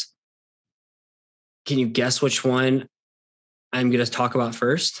expressions. Can you guess which one I'm going to talk about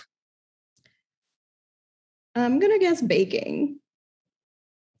first? I'm going to guess baking.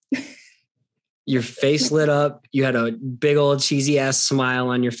 Your face lit up. You had a big old cheesy ass smile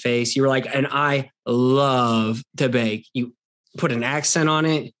on your face. You were like, and I love to bake. You put an accent on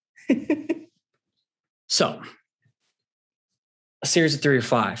it. So a series of 3 or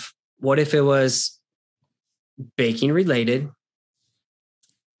 5. What if it was baking related,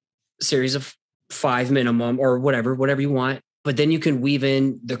 series of 5 minimum or whatever you want, but then you can weave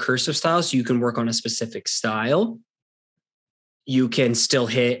in the cursive style so you can work on a specific style. You can still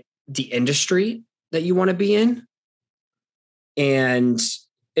hit the industry that you want to be in. And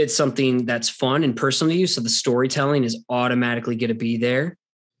it's something that's fun and personal to you. So the storytelling is automatically going to be there,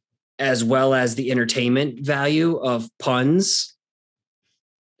 as well as the entertainment value of puns.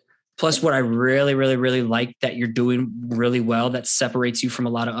 Plus, what I really, really, really like that you're doing really well that separates you from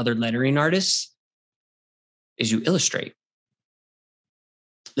a lot of other lettering artists is you illustrate.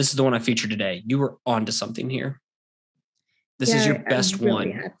 This is the one I featured today. You were onto something here. This is your best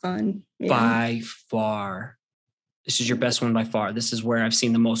one. Had fun. Yeah. By far. This is your best one by far. This is where I've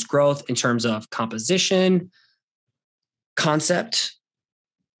seen the most growth in terms of composition, concept,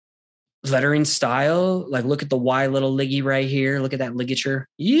 lettering style. Like, look at the Y little liggy right here. Look at that ligature.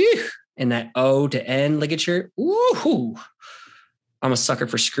 Yeah. And that O to N ligature. Woohoo. I'm a sucker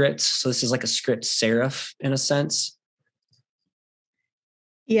for scripts. So this is like a script serif in a sense.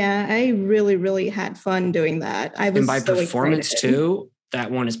 Yeah, I really, really had fun doing that. I was and by so performance excited. too,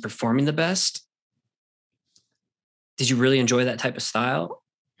 that one is performing the best. Did you really enjoy that type of style?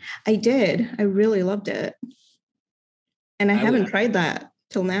 I did. I really loved it. And I haven't tried that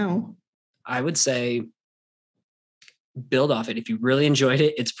till now. I would say build off it. If you really enjoyed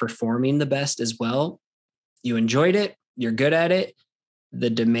it, it's performing the best as well. You enjoyed it. you're good at it, the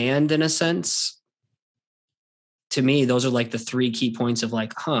demand in a sense. To me, those are like the 3 key points of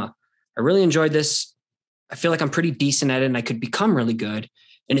like, I really enjoyed this. I feel like I'm pretty decent at it and I could become really good.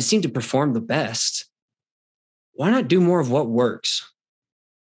 And it seemed to perform the best. Why not do more of what works?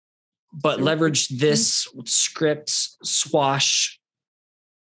 But leverage this script swash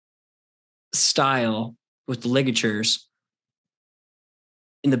style with the ligatures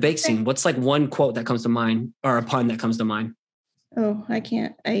in the bake scene. What's like one quote that comes to mind or a pun that comes to mind? Oh, I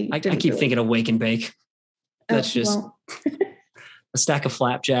can't. I keep thinking of wake and bake. That's just a stack of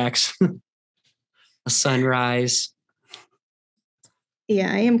flapjacks, a sunrise. Yeah,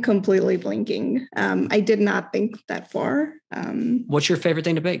 I am completely blinking. I did not think that far. What's your favorite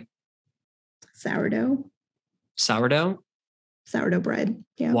thing to bake? Sourdough. Sourdough? Sourdough bread.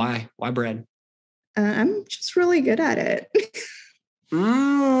 Yeah. Why? Why bread? I'm just really good at it.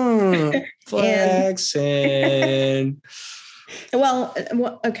 Flexing. Well,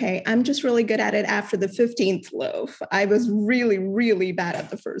 okay. I'm just really good at it after the 15th loaf. I was really, really bad at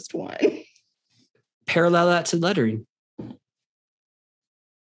the first one. Parallel that to lettering.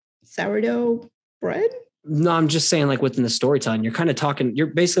 Sourdough bread? No, I'm just saying like within the storytelling, you're kind of talking, you're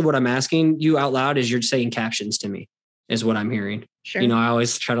basically what I'm asking you out loud is you're saying captions to me is what I'm hearing. Sure. You know, I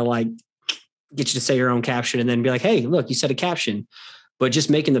always try to like get you to say your own caption and then be like, hey, look, you said a caption, but just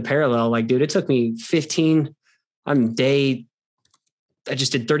making the parallel, like, dude, it took me 15, I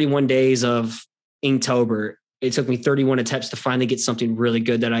just did 31 days of Inktober. It took me 31 attempts to finally get something really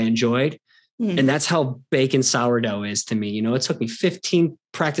good that I enjoyed. And that's how baking sourdough is to me. You know, it took me 15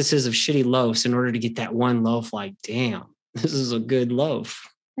 practices of shitty loaves in order to get that one loaf. Like, damn, this is a good loaf.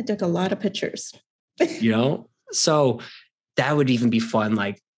 I took a lot of pictures. You know, so that would even be fun.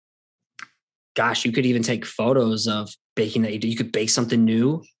 Like, gosh, you could even take photos of baking that you do. You could bake something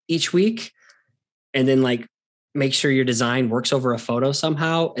new each week and then like make sure your design works over a photo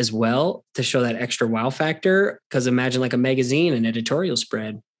somehow as well to show that extra wow factor. Because imagine like a magazine, an editorial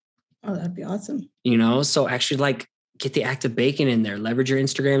spread. Oh, that'd be awesome. You know, so actually like get the act of baking in there, leverage your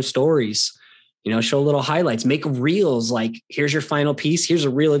Instagram stories, you know, show little highlights, make reels. Like, here's your final piece. Here's a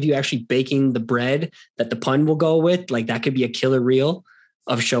reel of you actually baking the bread that the pun will go with. Like that could be a killer reel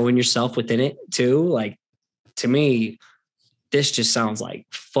of showing yourself within it too. Like to me, this just sounds like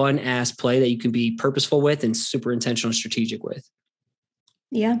fun ass play that you can be purposeful with and super intentional and strategic with.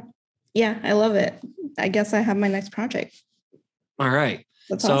 Yeah. Yeah. I love it. I guess I have my next project. All right.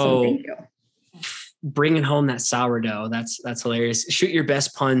 That's so awesome. Thank you. Bringing home that sourdough. That's hilarious. Shoot your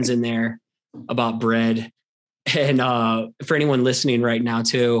best puns in there about bread. And for anyone listening right now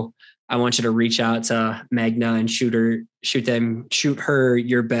too, I want you to reach out to Magna and shoot her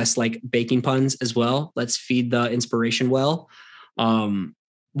your best like baking puns as well. Let's feed the inspiration well.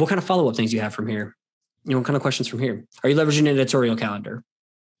 What kind of follow-up things do you have from here? You know, what kind of questions from here? Are you leveraging an editorial calendar?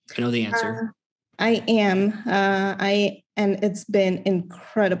 I know the answer. I am. And it's been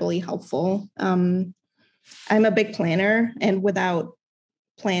incredibly helpful. I'm a big planner, and without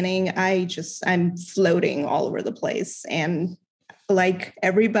planning, I'm floating all over the place. And like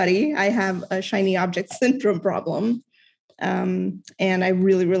everybody, I have a shiny object syndrome problem. And I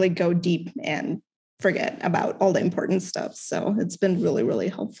really, really go deep and forget about all the important stuff. So it's been really, really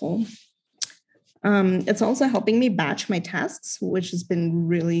helpful. It's also helping me batch my tasks, which has been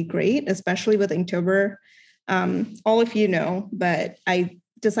really great, especially with Inktober. All of you know, but I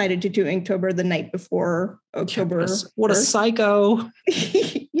decided to do Inktober the night before October. What a psycho.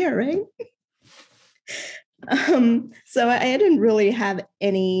 Yeah, right. So I didn't really have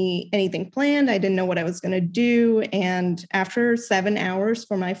anything planned. I didn't know what I was going to do. And after 7 hours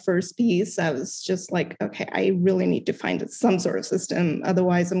for my first piece, I was just like, okay, I really need to find some sort of system.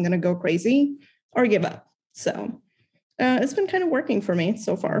 Otherwise, I'm going to go crazy or give up. So it's been kind of working for me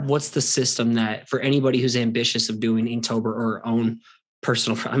so far. What's the system that for anybody who's ambitious of doing Inktober or own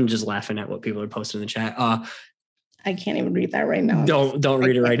personal, I'm just laughing at what people are posting in the chat. I can't even read that right now. Don't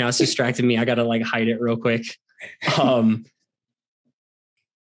read it right now. It's distracting me. I got to like hide it real quick.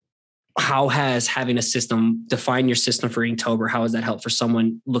 How has having a system, define your system for Inktober, how has that helped for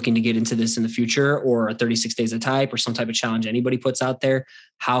someone looking to get into this in the future, or a 36 days of type or some type of challenge anybody puts out there?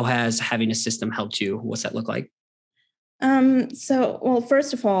 How has having a system helped you? What's that look like? Well,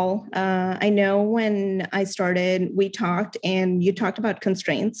 first of all, I know when I started, we talked and you talked about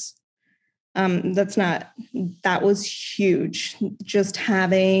constraints. That was huge. Just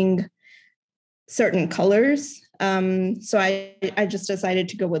having certain colors. So I just decided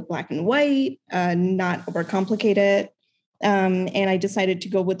to go with black and white, not overcomplicate it. And I decided to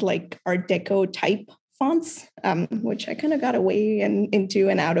go with like Art Deco type fonts, which I kind of got away and into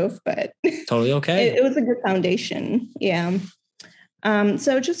and out of, but Totally okay. it was a good foundation. Yeah.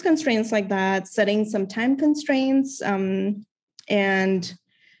 So just constraints like that, setting some time constraints, and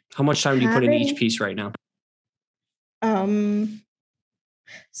how much time do you put into each piece right now?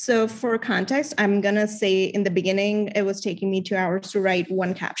 So for context, I'm going to say in the beginning, it was taking me 2 hours to write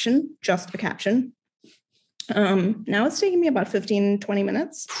one caption, just a caption. Now it's taking me about 15, 20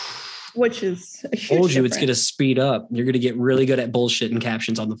 minutes, which is a huge Told you difference. It's going to speed up. You're going to get really good at bullshitting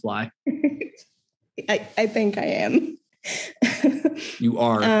captions on the fly. I think I am. You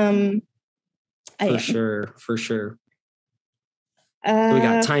are. For sure. So we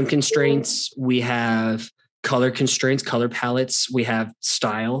got time constraints. We have color constraints, color palettes. We have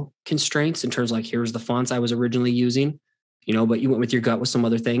style constraints in terms of like, here's the fonts I was originally using, but you went with your gut with some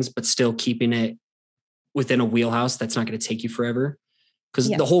other things, but still keeping it within a wheelhouse that's not going to take you forever. Because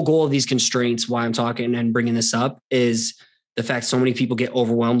the whole goal of these constraints, why I'm talking and bringing this up, is the fact so many people get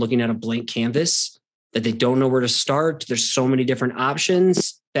overwhelmed looking at a blank canvas that they don't know where to start. There's so many different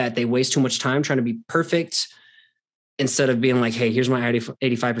options that they waste too much time trying to be perfect instead of being like, hey, here's my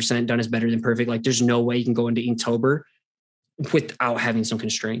 85%, done is better than perfect. Like there's no way you can go into Inktober without having some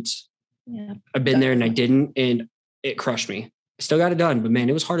constraints. Yeah, I've been there and I didn't, and it crushed me. I still got it done, but man,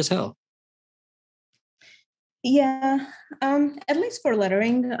 it was hard as hell. Yeah. At least for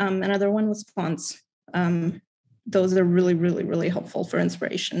lettering, another one was fonts. Those are really, really, really helpful for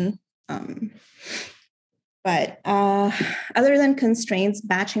inspiration. But other than constraints,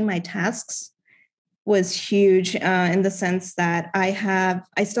 batching my tasks was huge in the sense that I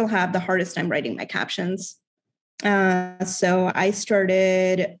still have the hardest time writing my captions. So I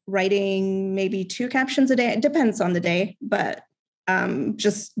started writing maybe 2 captions a day. It depends on the day, but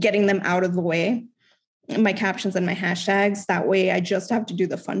just getting them out of the way, my captions and my hashtags. That way I just have to do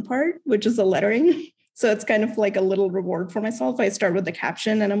the fun part, which is the lettering. So it's kind of like a little reward for myself. I start with the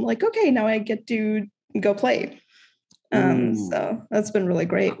caption and I'm like, okay, now I get to go play. So that's been really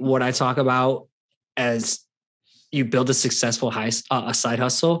great. What I talk about as you build a successful a side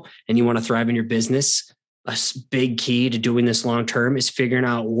hustle and you want to thrive in your business, a big key to doing this long term is figuring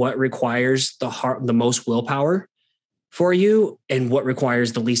out what requires the most willpower for you and what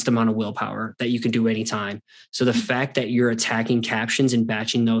requires the least amount of willpower that you can do anytime. So the fact that you're attacking captions and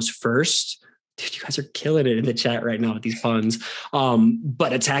batching those first, dude, you guys are killing it in the chat right now with these puns.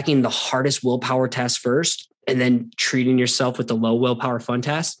 But attacking the hardest willpower task first and then treating yourself with the low willpower fun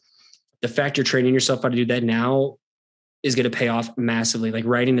task, the fact you're training yourself how to do that now is going to pay off massively. Like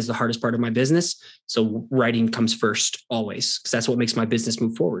writing is the hardest part of my business. So writing comes first always, because that's what makes my business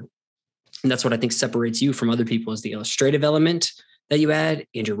move forward. And that's what I think separates you from other people is the illustrative element that you add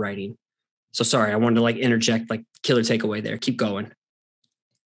and your writing. So sorry, I wanted to interject, killer takeaway there. Keep going.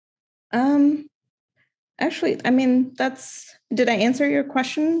 Actually, I mean, did I answer your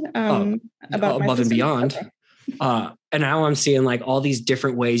question about above and beyond? Okay. And now I'm seeing all these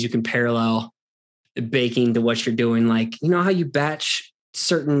different ways you can parallel baking to what you're doing. How you batch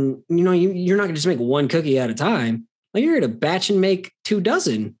certain, you're not going to just make one cookie at a time. You're going to batch and make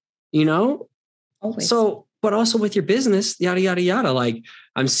 24, Always. So, but also with your business, yada, yada, yada.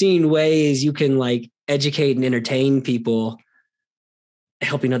 I'm seeing ways you can educate and entertain people,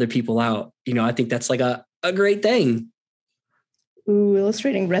 helping other people out. I think that's a great thing. Ooh,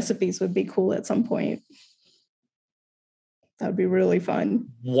 illustrating recipes would be cool at some point. That would be really fun.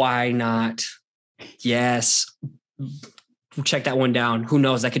 Why not? Yes. Check that one down. Who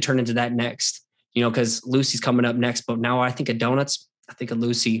knows? That could turn into that next, because Lucy's coming up next. But now I think of donuts. I think of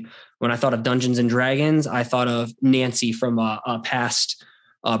Lucy. When I thought of Dungeons and Dragons, I thought of Nancy from a past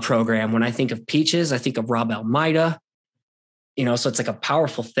program. When I think of peaches, I think of Rob Almeida. So it's a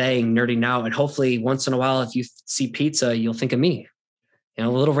powerful thing, nerding out. And hopefully once in a while, if you see pizza, you'll think of me,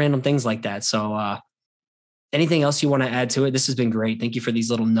 little random things like that. So anything else you want to add to it? This has been great. Thank you for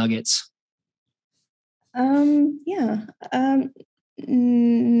these little nuggets.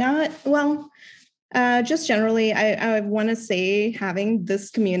 Just generally, I want to say having this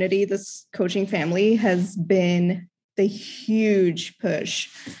community, this coaching family has been the huge push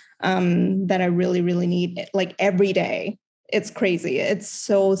that I really, really need. Every day. It's crazy. It's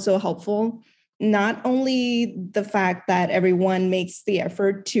so, so helpful. Not only the fact that everyone makes the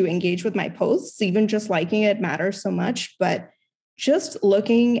effort to engage with my posts, even just liking it matters so much, but just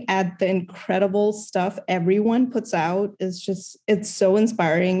looking at the incredible stuff everyone puts out is it's so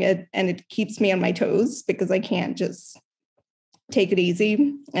inspiring. And it keeps me on my toes because I can't just take it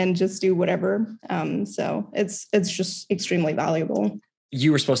easy and just do whatever. So it's just extremely valuable.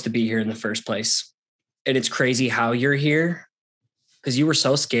 You were supposed to be here in the first place. And it's crazy how you're here because you were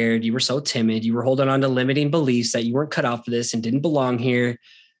so scared. You were so timid. You were holding on to limiting beliefs that you weren't cut out for this and didn't belong here.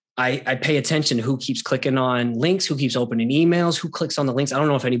 I pay attention to who keeps clicking on links, who keeps opening emails, who clicks on the links. I don't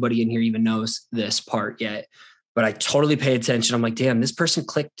know if anybody in here even knows this part yet, but I totally pay attention. I'm like, damn, this person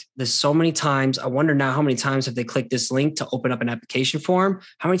clicked this so many times. I wonder now how many times have they clicked this link to open up an application form?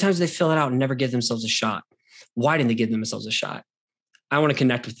 How many times do they fill it out and never give themselves a shot? Why didn't they give themselves a shot? I want to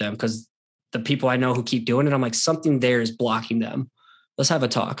connect with them because the people I know who keep doing it, I'm like, something there is blocking them. Let's have a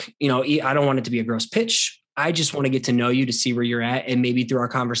talk. I don't want it to be a gross pitch. I just want to get to know you to see where you're at. And maybe through our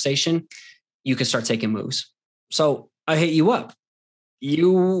conversation, you can start taking moves. So I hit you up.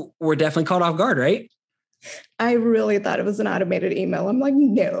 You were definitely caught off guard, right? I really thought it was an automated email. I'm like,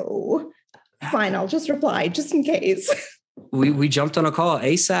 no, fine. I'll just reply just in case. We jumped on a call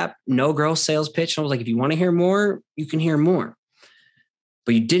ASAP, no gross sales pitch. And I was like, if you want to hear more, you can hear more.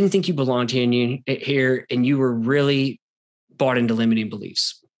 But you didn't think you belonged here and you were really bought into limiting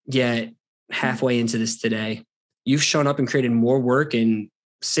beliefs. Yet halfway into this today, you've shown up and created more work in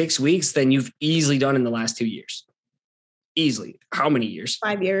 6 weeks than you've easily done in the last 2 years. Easily. How many years?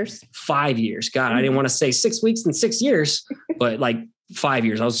 5 years. 5 years. God, I didn't want to say 6 weeks and 6 years, but like 5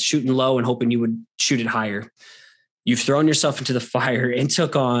 years. I was shooting low and hoping you would shoot it higher. You've thrown yourself into the fire and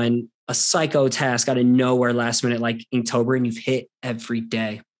took on a psycho task out of nowhere last minute, like Inktober, and you've hit every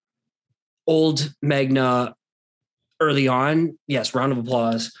day. Old Magna early on. Yes. Round of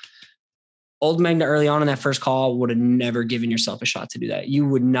applause. Old Magna early on in that first call would have never given yourself a shot to do that. You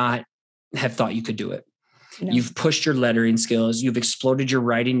would not have thought you could do it. No. You've pushed your lettering skills. You've exploded your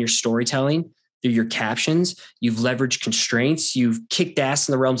writing, your storytelling through your captions. You've leveraged constraints. You've kicked ass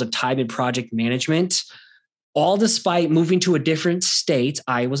in the realms of time and project management, all despite moving to a different state.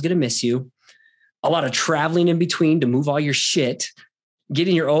 I was going to miss you. A lot of traveling in between to move all your shit,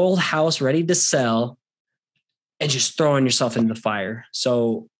 getting your old house ready to sell, and just throwing yourself into the fire.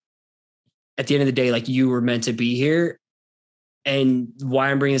 So at the end of the day, like, you were meant to be here. And why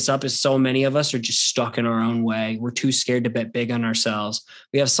I'm bringing this up is so many of us are just stuck in our own way. We're too scared to bet big on ourselves.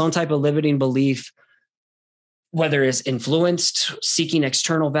 We have some type of limiting belief, whether it's influenced, seeking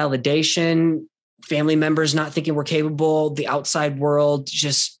external validation, family members not thinking we're capable, the outside world,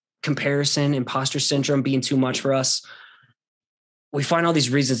 just comparison, imposter syndrome being too much for us. We find all these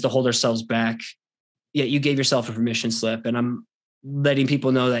reasons to hold ourselves back. Yet you gave yourself a permission slip. And I'm letting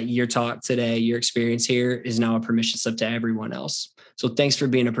people know that your talk today, your experience here is now a permission slip to everyone else. So thanks for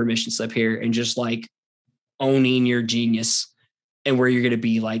being a permission slip here and just like owning your genius and where you're going to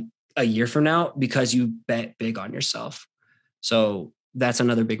be like a year from now because you bet big on yourself. So that's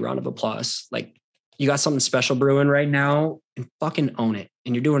another big round of applause. Like, you got something special brewing right now and fucking own it.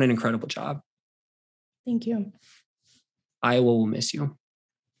 And you're doing an incredible job. Thank you. Iowa will miss you.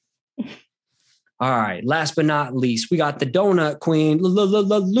 All right. Last but not least, we got the donut queen,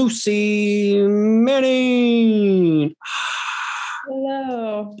 Lucy Manning.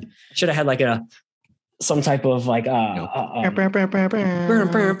 Hello. Should have had like some type of like yeah,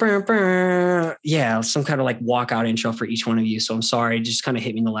 some kind of like walkout intro for each one of you. So I'm sorry, it just kind of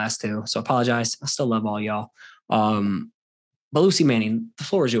hit me in the last two. So I apologize. I still love all y'all. But Lucy Manning, the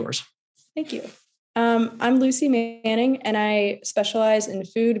floor is yours. Thank you. I'm Lucy Manning, and I specialize in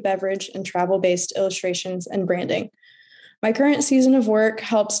food, beverage, and travel-based illustrations and branding. My current season of work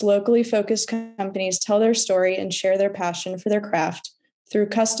helps locally focused companies tell their story and share their passion for their craft through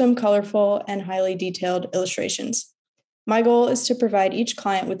custom, colorful, and highly detailed illustrations. My goal is to provide each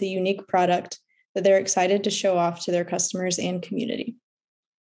client with a unique product that they're excited to show off to their customers and community.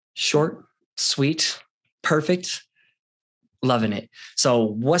 Short, sweet, perfect. Loving it. So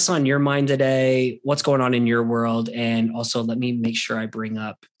what's on your mind today? What's going on in your world? And also let me make sure I bring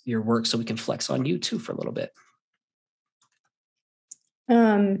up your work so we can flex on you too for a little bit.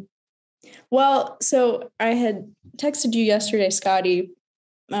 Well, so I had texted you yesterday, Scotty,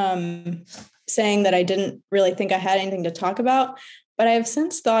 saying that I didn't really think I had anything to talk about, but I have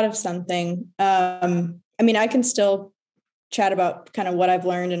since thought of something. I mean, I can still chat about kind of what I've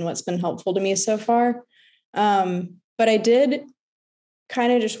learned and what's been helpful to me so far. But I did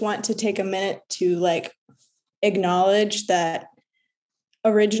kind of just want to take a minute to like acknowledge that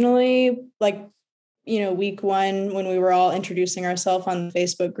originally, like, you know, week one, when we were all introducing ourselves on the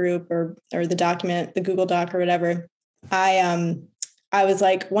Facebook group or the document, the Google Doc or whatever, I was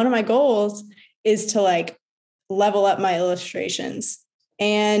like, one of my goals is to like level up my illustrations.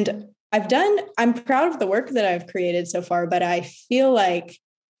 And I'm proud of the work that I've created so far, but I feel like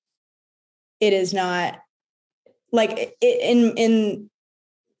it is not like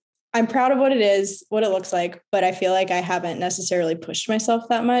I'm proud of what it is, what it looks like, but I feel like I haven't necessarily pushed myself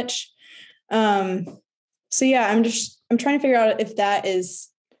that much. So yeah, I'm trying to figure out if that is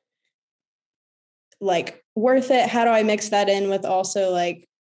like worth it. How do I mix that in with also like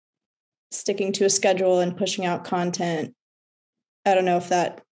sticking to a schedule and pushing out content? I don't know if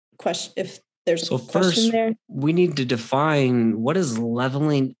that question, if there's a question there. We need to define, what does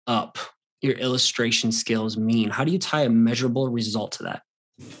leveling up your illustration skills mean? How do you tie a measurable result to that?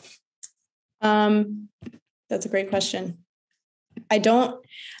 That's a great question. I don't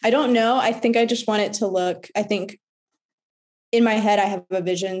know. I think I just want it to look, I think in my head, I have a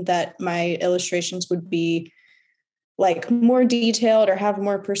vision that my illustrations would be like more detailed or have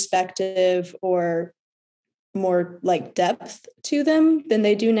more perspective or more like depth to them than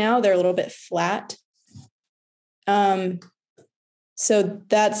they do now. They're a little bit flat. So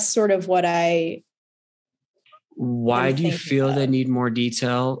that's sort of what Why do you feel they need more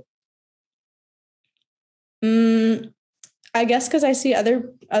detail? I guess because I see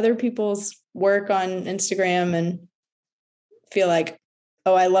other people's work on Instagram and feel like,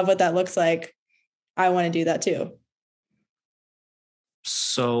 oh, I love what that looks like. I want to do that too.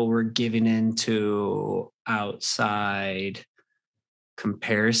 So we're giving into outside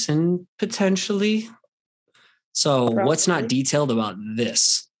comparison potentially. So probably. What's not detailed about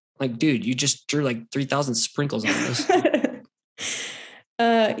this? Like, dude, you just drew like 3,000 sprinkles on this.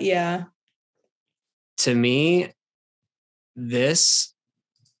 Yeah. To me, this,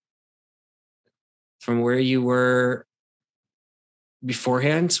 from where you were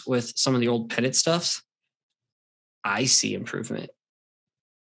beforehand with some of the old Pettit stuff, I see improvement.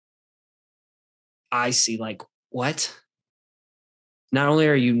 I see like, what? Not only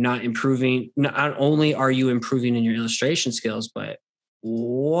are you not only are you improving in your illustration skills, but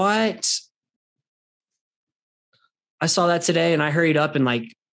what? I saw that today and I hurried up and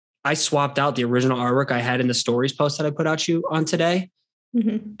like, I swapped out the original artwork I had in the stories post that I put out you on today.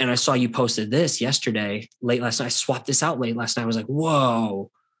 Mm-hmm. And I saw you posted this yesterday, late last night. I swapped this out late last night. I was like,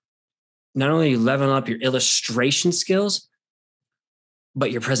 whoa. Not only are you leveling up your illustration skills,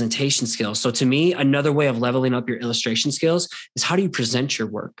 but your presentation skills. So to me, another way of leveling up your illustration skills is, how do you present your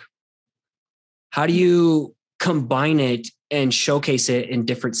work? How do you combine it and showcase it in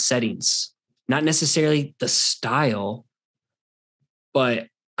different settings? Not necessarily the style, but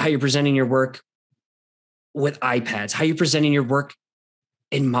how you're presenting your work with iPads, how you're presenting your work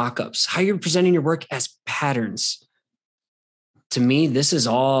in mock-ups, how you're presenting your work as patterns. To me, this is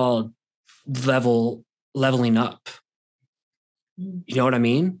all leveling up. You know what I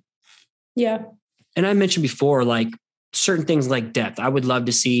mean? Yeah. And I mentioned before, like certain things like depth. I would love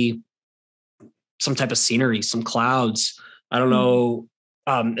to see some type of scenery, some clouds. I don't know,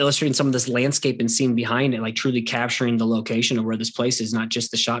 illustrating some of this landscape and scene behind it, like truly capturing the location of where this place is, not just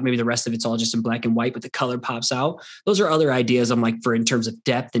the shot. Maybe the rest of it's all just in black and white, but the color pops out. Those are other ideas I'm like for in terms of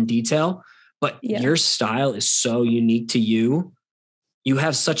depth and detail. But your style is so unique to you. You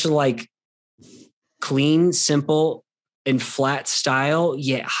have such a like clean, simple, and flat style,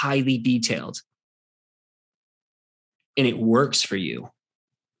 yet highly detailed. And it works for you.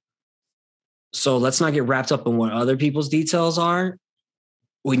 So let's not get wrapped up in what other people's details are.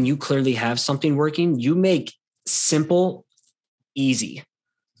 When you clearly have something working, you make simple, easy,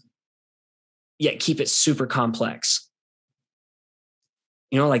 yet keep it super complex.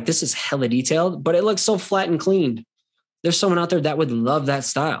 You know, like this is hella detailed, but it looks so flat and clean. There's someone out there that would love that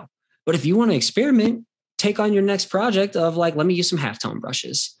style. But if you want to experiment, take on your next project of like, let me use some halftone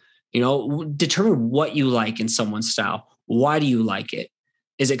brushes, you know, determine what you like in someone's style. Why do you like it?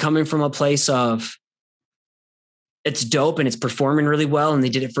 Is it coming from a place of it's dope and it's performing really well and they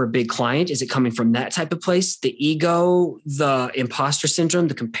did it for a big client? Is it coming from that type of place? The ego, the imposter syndrome,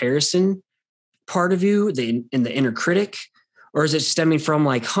 the comparison part of you, the inner critic? Or is it stemming from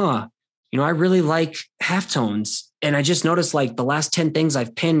like, you know, I really like halftones. And I just noticed like the last 10 things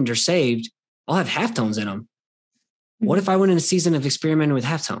I've pinned or saved, I'll have halftones in them. What if I went in a season of experimenting with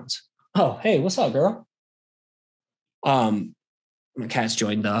halftones? Oh, hey, what's up, girl? My cat's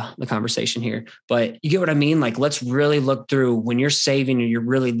joined the conversation here, but you get what I mean? Like, let's really look through when you're saving and you're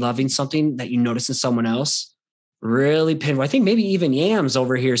really loving something that you notice in someone else, really pin. I think maybe even Yams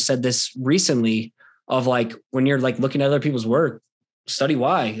over here said this recently of like, when you're like looking at other people's work, study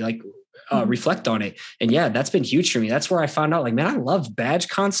why, like reflect on it. And yeah, that's been huge for me. That's where I found out like, man, I love badge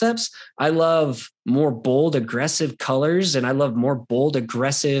concepts. I love more bold, aggressive colors. And I love more bold,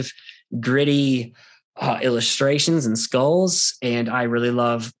 aggressive, gritty illustrations and skulls. And I really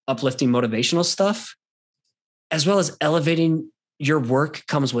love uplifting motivational stuff, as well as elevating your work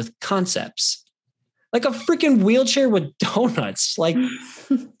comes with concepts. Like a freaking wheelchair with donuts. Like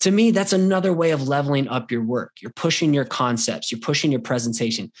to me, that's another way of leveling up your work. You're pushing your concepts. You're pushing your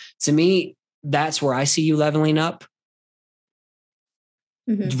presentation. To me, that's where I see you leveling up.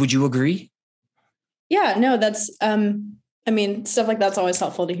 Would you agree? Yeah, no, that's, I mean, stuff like that's always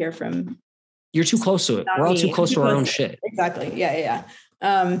helpful to hear from. You're too close to it. We're all too close to our own shit. Exactly. Yeah.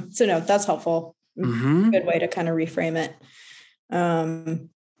 So no, that's helpful. Good way to kind of reframe it.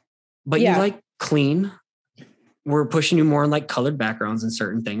 But you like clean. We're pushing you more on like colored backgrounds and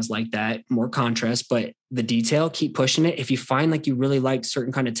certain things like that, more contrast, but the detail, keep pushing it. If you find like you really like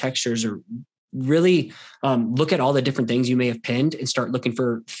certain kind of textures, or really look at all the different things you may have pinned and start looking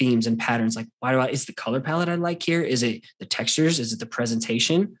for themes and patterns. Like, is the color palette I like here? Is it the textures? Is it the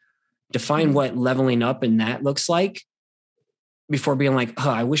presentation? Define what leveling up in that looks like before being like,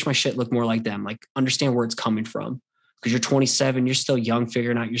 I wish my shit looked more like them. Like, understand where it's coming from. Because you're 27, you're still young,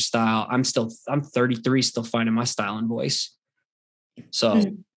 figuring out your style. I'm 33, still finding my style and voice. So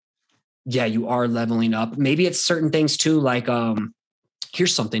yeah, you are leveling up. Maybe it's certain things too. Like,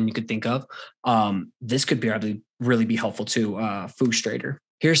 here's something you could think of. This could really be helpful too. Foostrator.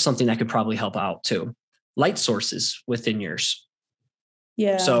 Here's something that could probably help out too. Light sources within yours.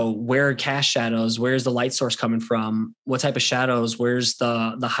 Yeah. So where are cast shadows? Where's the light source coming from? What type of shadows? Where's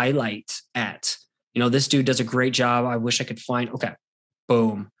the highlight at? This dude does a great job. I wish I could find, okay,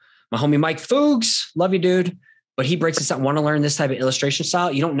 boom. My homie, Mike Fuchs, love you, dude. But he breaks it down. Want to learn this type of illustration style?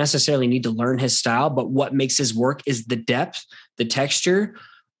 You don't necessarily need to learn his style, but what makes his work is the depth, the texture.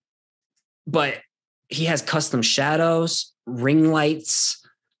 But he has custom shadows, ring lights,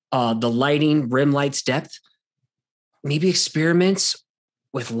 the lighting, rim lights, depth. Maybe experiments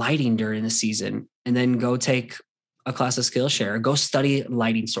with lighting during the season and then go take a class of Skillshare, go study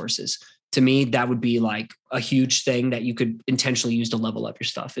lighting sources. To me, that would be like a huge thing that you could intentionally use to level up your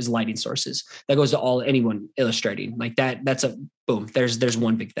stuff is lighting sources. That goes to anyone illustrating like that. That's a boom. There's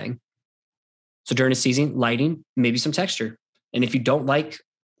one big thing. So during a season, lighting, maybe some texture. And if you don't like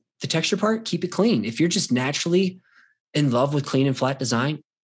the texture part, keep it clean. If you're just naturally in love with clean and flat design,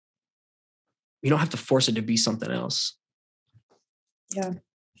 you don't have to force it to be something else. Yeah.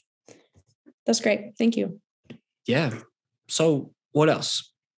 That's great. Thank you. Yeah. So what else?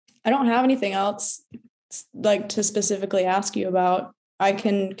 I don't have anything else like to specifically ask you about. I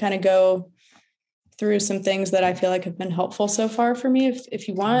can kind of go through some things that I feel like have been helpful so far for me if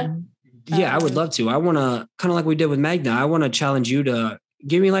you want. Yeah, I would love to. I want to kind of like we did with Magna. I want to challenge you to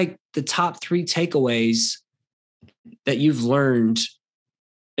give me like the top 3 takeaways that you've learned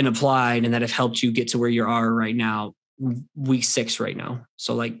and applied and that have helped you get to where you are right now, week 6 right now.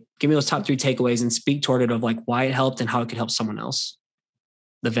 So like, give me those top 3 takeaways and speak toward it of like why it helped and how it could help someone else.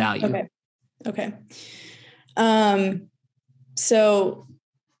 The value. Okay. So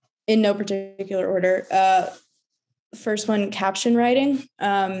in no particular order, first one, caption writing,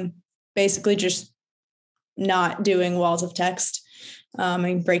 basically just not doing walls of text,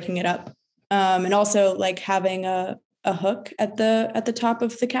 and breaking it up. And also like having a hook at the top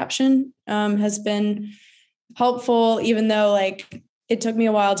of the caption, has been helpful, even though like it took me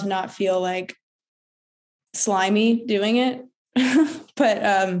a while to not feel like slimy doing it.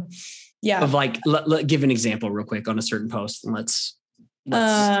 But yeah. Of like, let give an example real quick on a certain post and let's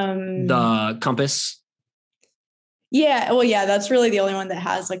the compass. Yeah. Well, yeah, that's really the only one that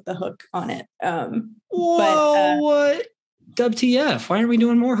has like the hook on it. What? WTF? Why aren't we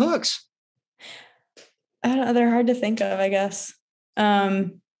doing more hooks? I don't know. They're hard to think of, I guess.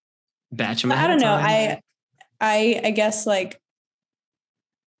 Batch them. I don't know. I guess like,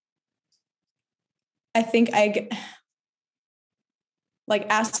 I think like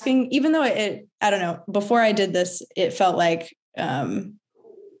asking, even though I don't know, before I did this, it felt like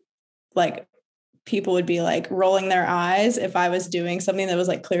people would be like rolling their eyes if I was doing something that was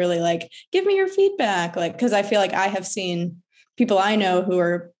like clearly like, give me your feedback. Like, cause I feel like I have seen people I know who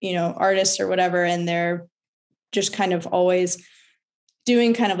are, artists or whatever, and they're just kind of always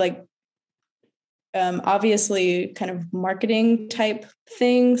doing kind of like, obviously kind of marketing type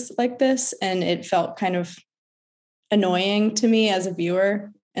things like this. And it felt kind of annoying to me as a viewer.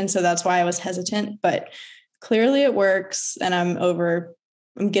 And so that's why I was hesitant, but clearly it works. And I'm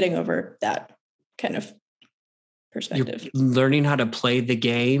getting over that kind of perspective. You're learning how to play the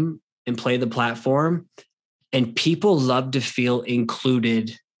game and play the platform. And people love to feel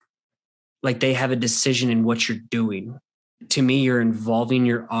included, like they have a decision in what you're doing. To me, you're involving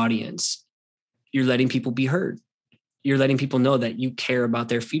your audience. You're letting people be heard. You're letting people know that you care about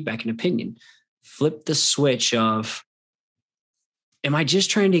their feedback and opinion. Flip the switch of, am I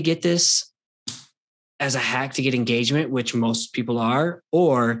just trying to get this as a hack to get engagement, which most people are?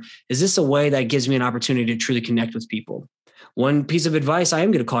 Or is this a way that gives me an opportunity to truly connect with people? One piece of advice I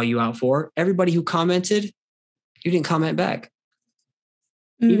am going to call you out for, everybody who commented, you didn't comment back.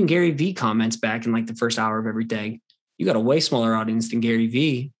 Even Gary V comments back in like the first hour of everything. You got a way smaller audience than Gary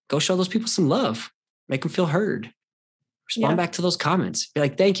Vee. Go show those people some love. Make them feel heard. Respond back to those comments. Be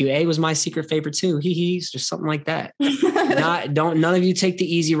like, thank you. A was my secret favorite too. Just something like that. None of you take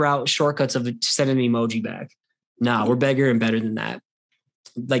the easy route, shortcuts of sending an emoji back. No, we're bigger and better than that.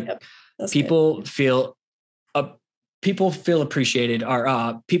 Like people feel appreciated,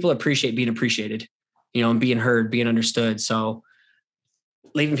 or people appreciate being appreciated, and being heard, being understood. So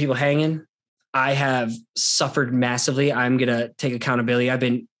leaving people hanging, I have suffered massively. I'm going to take accountability. I've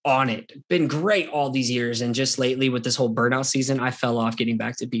been on it, been great all these years. And just lately with this whole burnout season, I fell off getting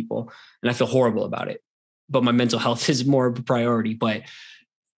back to people and I feel horrible about it, but my mental health is more of a priority. But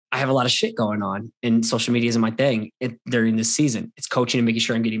I have a lot of shit going on, and social media isn't my thing during this season. It's coaching and making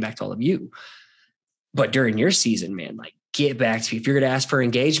sure I'm getting back to all of you. But during your season, man, like, get back to me. If you're going to ask for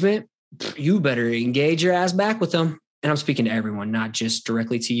engagement, you better engage your ass back with them. And I'm speaking to everyone, not just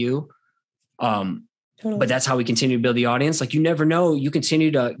directly to you. Totally. But that's how we continue to build the audience. Like, you never know. You continue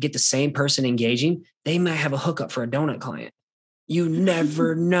to get the same person engaging. They might have a hookup for a donut client. You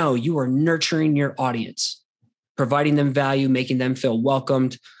never know. You are nurturing your audience, providing them value, making them feel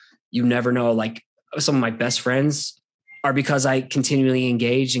welcomed. You never know. Like, some of my best friends are because I continually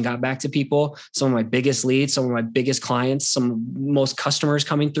engaged and got back to people. Some of my biggest leads, some of my biggest clients, some most customers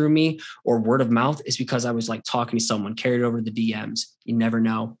coming through me, or word of mouth, is because I was like talking to someone, carried over the DMs. You never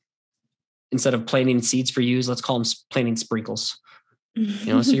know. Instead of planting seeds for you, let's call them planting sprinkles. So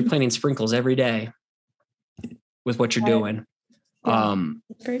you're planting sprinkles every day with what you're doing.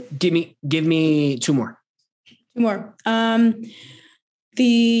 Great. Give me two more.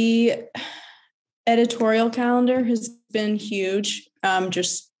 The editorial calendar has been huge.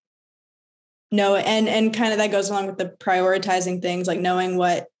 Just know, and kind of that goes along with the prioritizing things, like knowing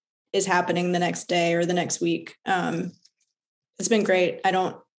what is happening the next day or the next week. It's been great. I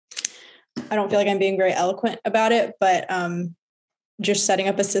don't feel like I'm being very eloquent about it, but just setting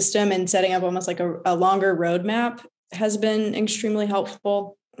up a system and setting up almost like a longer roadmap has been extremely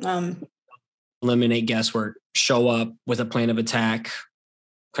helpful. Eliminate guesswork, show up with a plan of attack,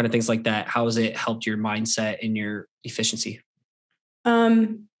 kind of things like that. How has it helped your mindset and your efficiency?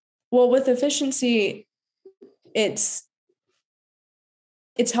 Well, with efficiency, it's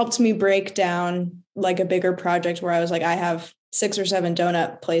helped me break down like a bigger project where I was like, I have 6 or 7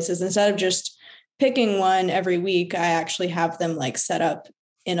 donut places. Instead of just picking one every week, I actually have them like set up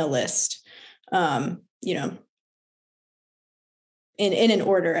in a list, in an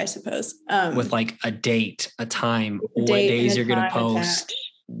order, I suppose. With like a date, a time, what days you're going to post.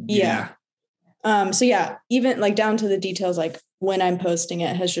 Yeah. So yeah, even like down to the details, like when I'm posting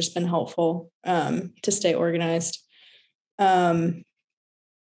it has just been helpful, to stay organized. Yeah.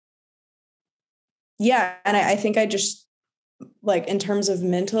 And I think I just, like, in terms of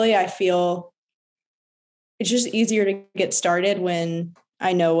mentally, I feel it's just easier to get started when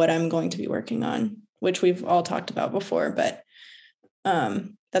I know what I'm going to be working on, which we've all talked about before, but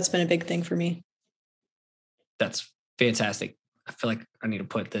that's been a big thing for me. That's fantastic. I feel like I need to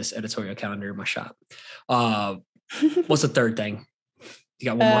put this editorial calendar in my shop. What's the third thing? You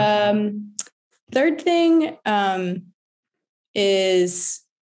got one more? Third thing is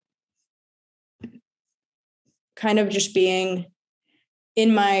kind of just being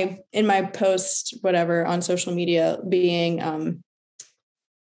in my post, whatever, on social media, being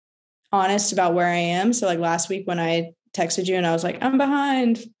honest about where I am. So like last week when I texted you and I was like, I'm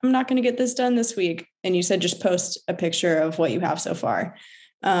behind, I'm not going to get this done this week. And you said, just post a picture of what you have so far.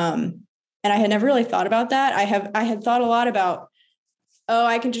 And I had never really thought about that. I had thought a lot about,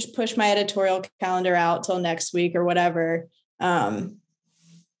 I can just push my editorial calendar out till next week or whatever.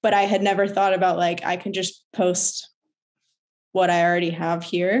 But I had never thought about, like, I can just post what I already have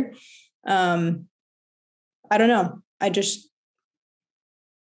here. I don't know. I just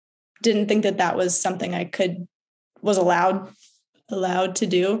didn't think that was something I was allowed to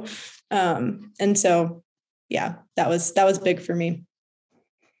do. And so, yeah, that was big for me.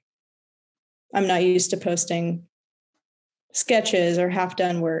 I'm not used to posting sketches or half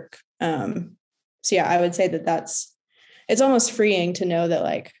done work. So yeah, I would say it's almost freeing to know that,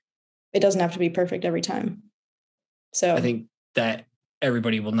 like, it doesn't have to be perfect every time. So I think that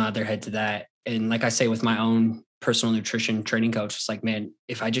everybody will nod their head to that. And like I say, with my own personal nutrition training coach, it's like, man,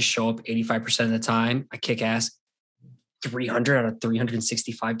 if I just show up 85% of the time, I kick ass 300 out of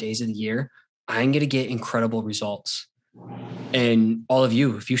 365 days of the year, I'm going to get incredible results. And all of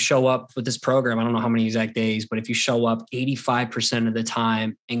you, if you show up with this program, I don't know how many exact days, but if you show up 85% of the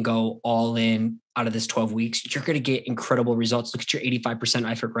time and go all in out of this 12 weeks, you're going to get incredible results. Look at your 85%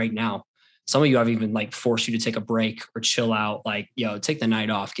 effort right now. Some of you have even like forced you to take a break or chill out, like, take the night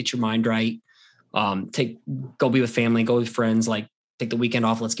off, get your mind right. Go be with family, go with friends, like take the weekend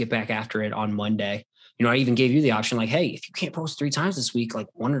off. Let's get back after it on Monday. You know, I even gave you the option, like, hey, if you can't post 3 times this week, like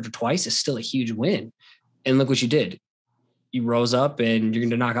 1 or twice is still a huge win. And look what you did. You rose up and you're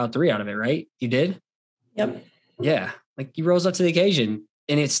going to knock out 3 out of it, right? You did? Yep. Yeah. Like you rose up to the occasion,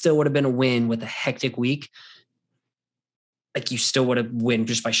 and it still would have been a win with a hectic week. Like you still would have win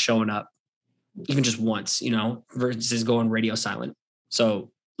just by showing up, even just once, you know, versus going radio silent.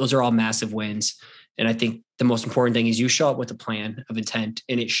 So those are all massive wins. And I think the most important thing is you show up with a plan of intent,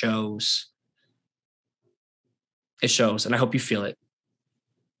 and it shows. It shows. And I hope you feel it.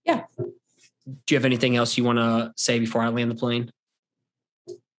 Yeah. Do you have anything else you want to say before I land the plane?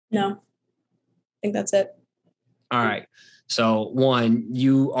 No, I think that's it. All right. So 1,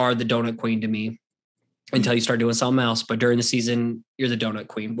 you are the donut queen to me until you start doing something else. But during the season, you're the donut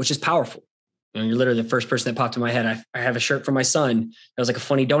queen, which is powerful. You know, you're literally the first person that popped in my head. I have a shirt for my son. That was like a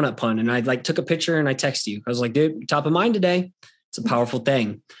funny donut pun. And I like took a picture and I texted you. I was like, dude, top of mind today. It's a powerful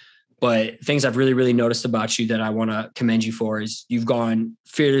thing. But things I've really, really noticed about you that I want to commend you for is you've gone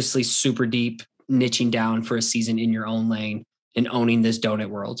fearlessly super deep, niching down for a season in your own lane and owning this donut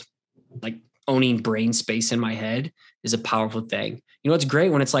world. Like owning brain space in my head is a powerful thing. You know, it's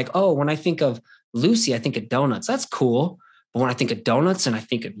great when it's like, oh, when I think of Lucy, I think of donuts. That's cool. But when I think of donuts and I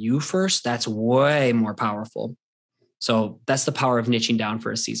think of you first, that's way more powerful. So that's the power of niching down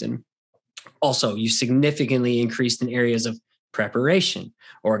for a season. Also, you significantly increased in areas of preparation,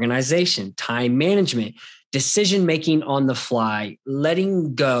 organization, time management, decision-making on the fly,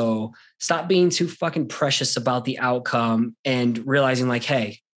 letting go, stop being too fucking precious about the outcome and realizing like,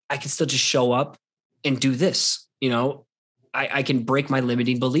 hey, I can still just show up and do this. You know, I can break my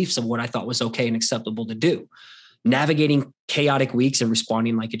limiting beliefs of what I thought was okay and acceptable to do. Navigating chaotic weeks and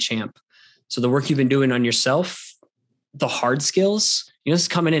responding like a champ. So the work you've been doing on yourself, the hard skills, you know, this is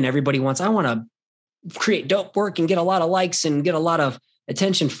coming in. Everybody wants, I want to create dope work and get a lot of likes and get a lot of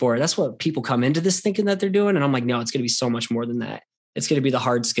attention for it. That's what people come into this thinking that they're doing. And I'm like, no, it's going to be so much more than that. It's going to be the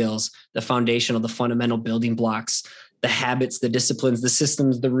hard skills, the foundational, the fundamental building blocks, the habits, the disciplines, the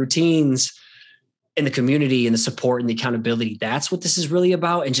systems, the routines, and the community and the support and the accountability. That's what this is really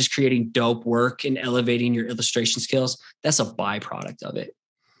about. And just creating dope work and elevating your illustration skills. That's a byproduct of it.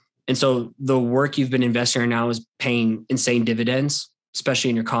 And so the work you've been investing in now is paying insane dividends, especially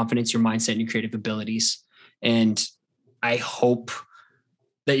in your confidence, your mindset, and your creative abilities. And I hope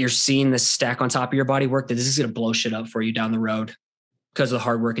that you're seeing this stack on top of your body work, that this is going to blow shit up for you down the road because of the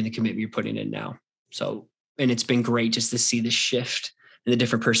hard work and the commitment you're putting in now. So, and it's been great just to see the shift and the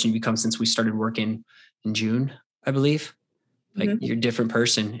different person you become since we started working in June, I believe. Like you're a different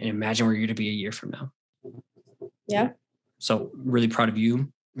person, and imagine where you're going to be a year from now. Yeah. So really proud of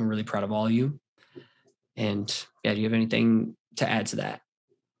you. I'm really proud of all of you. And yeah, do you have anything to add to that?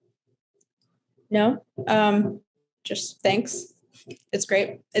 No, just thanks. It's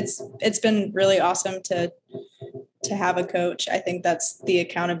great. It's been really awesome to have a coach. I think that's the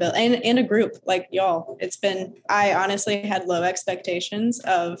accountability and a group like y'all. I honestly had low expectations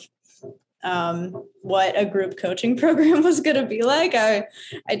of what a group coaching program was going to be like. I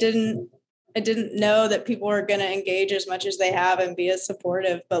didn't know that people were going to engage as much as they have and be as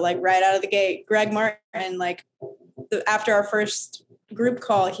supportive, but like right out of the gate, Greg Martin, like after our first group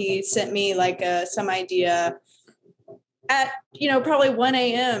call, he sent me like some idea at, probably 1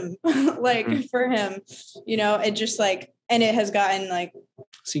 a.m. like for him, it just like, and it has gotten like,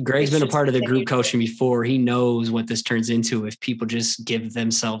 see, Greg's been a part of the group coaching before. He knows what this turns into if people just give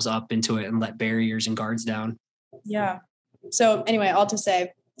themselves up into it and let barriers and guards down. Yeah. So anyway, all to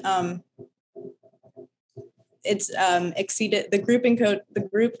say, it's exceeded the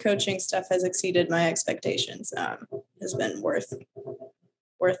group coaching stuff has exceeded my expectations. Has been worth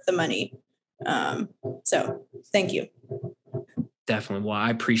the money. So thank you. Definitely. Well,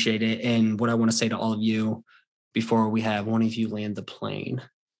 I appreciate it. And what I want to say to all of you before we have one of you land the plane,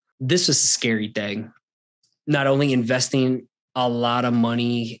 this was a scary thing. Not only investing a lot of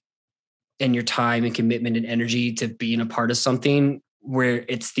money and your time and commitment and energy to being a part of something where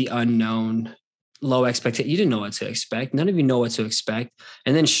it's the unknown, low expectation. You didn't know what to expect. None of you know what to expect.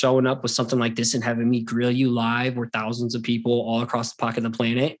 And then showing up with something like this and having me grill you live where thousands of people all across the pocket of the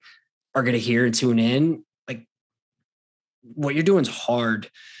planet are going to hear and tune in. Like what you're doing is hard.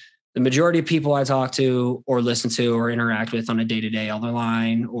 The majority of people I talk to or listen to or interact with on a day-to-day on the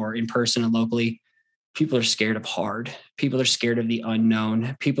line or in person and locally, people are scared of hard. People are scared of the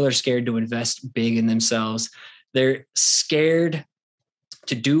unknown. People are scared to invest big in themselves. They're scared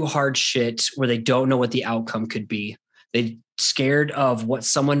to do hard shit where they don't know what the outcome could be. They're scared of what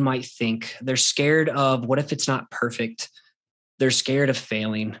someone might think. They're scared of what if it's not perfect. They're scared of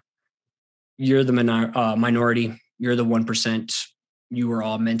failing. you're the minority. You're the 1%. You were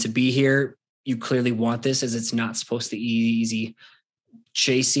all meant to be here. You clearly want this, as it's not supposed to be easy.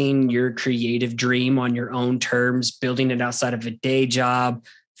 Chasing your creative dream on your own terms, building it outside of a day job,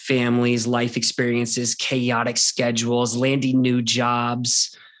 families, life experiences, chaotic schedules, landing new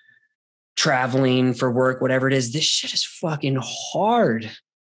jobs, traveling for work, whatever it is. This shit is fucking hard.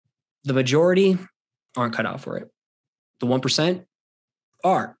 The majority aren't cut out for it. The 1%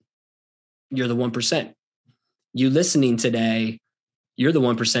 are. You're the 1%. You listening today, you're the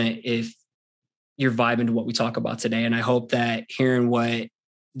 1% if you're vibing to what we talk about today. And I hope that hearing what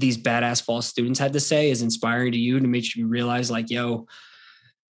these badass fall students had to say is inspiring to you, to make you realize, like, yo,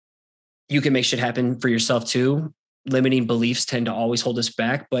 you can make shit happen for yourself too. Limiting beliefs tend to always hold us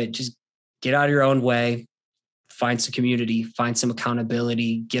back, but just get out of your own way, find some community, find some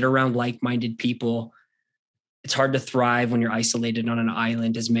accountability, get around like-minded people. It's hard to thrive when you're isolated on an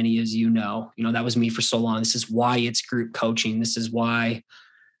island, as many as you know. You know, that was me for so long. This is why it's group coaching. This is why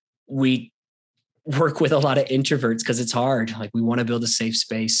we work with a lot of introverts, because it's hard. Like, we want to build a safe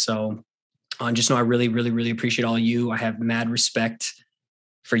space. So just know I really, really, really appreciate all of you. I have mad respect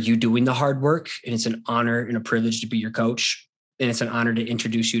for you doing the hard work. And it's an honor and a privilege to be your coach. And it's an honor to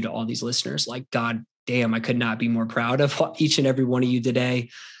introduce you to all these listeners. Like, God damn, I could not be more proud of each and every one of you today.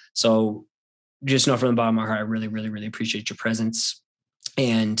 So just know from the bottom of my heart, I really, really, really appreciate your presence.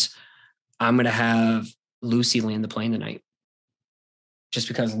 And I'm going to have Lucy land the plane tonight, just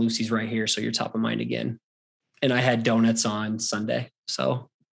because Lucy's right here. So you're top of mind again. And I had donuts on Sunday. So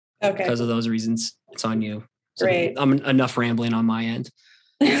because of those reasons, it's on you. So great. I'm enough rambling on my end.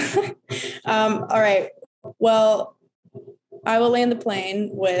 All right. Well, I will land the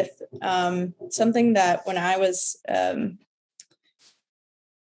plane with something that when I was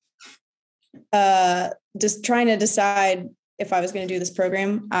just trying to decide if I was going to do this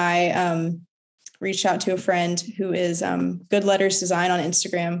program, I reached out to a friend who is Good Letters Design on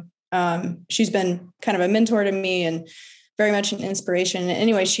Instagram. She's been kind of a mentor to me and very much an inspiration.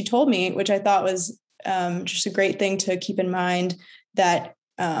 Anyway, she told me, which I thought was just a great thing to keep in mind, that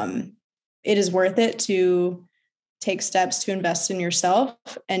it is worth it to take steps to invest in yourself.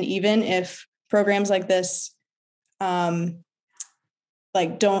 And even if programs like this don't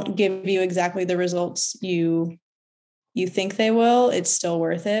give you exactly the results you think they will, it's still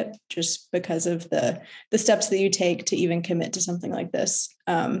worth it, just because of the steps that you take to even commit to something like this.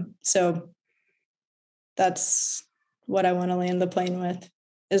 So that's what I want to land the plane with,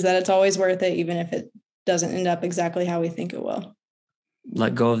 is that it's always worth it, even if it doesn't end up exactly how we think it will.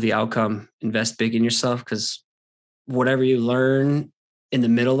 Let go of the outcome, invest big in yourself, because whatever you learn in the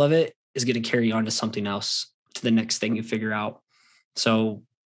middle of it is going to carry you on to something else, to the next thing you figure out. So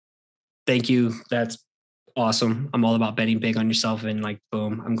thank you. That's awesome. I'm all about betting big on yourself, and like,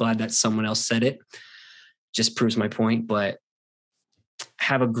 boom, I'm glad that someone else said it. Just proves my point. But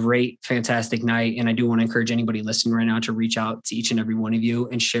have a great, fantastic night. And I do want to encourage anybody listening right now to reach out to each and every one of you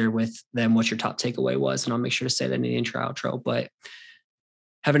and share with them what your top takeaway was. And I'll make sure to say that in the intro, outro. But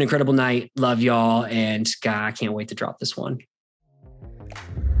have an incredible night. Love y'all. And God, I can't wait to drop this one.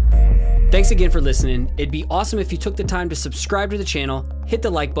 Thanks again for listening. It'd be awesome if you took the time to subscribe to the channel, hit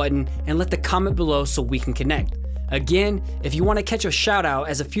the like button, and let the comment below so we can connect. Again, if you want to catch a shout out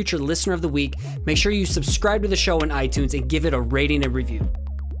as a future listener of the week, make sure you subscribe to the show on iTunes and give it a rating and review.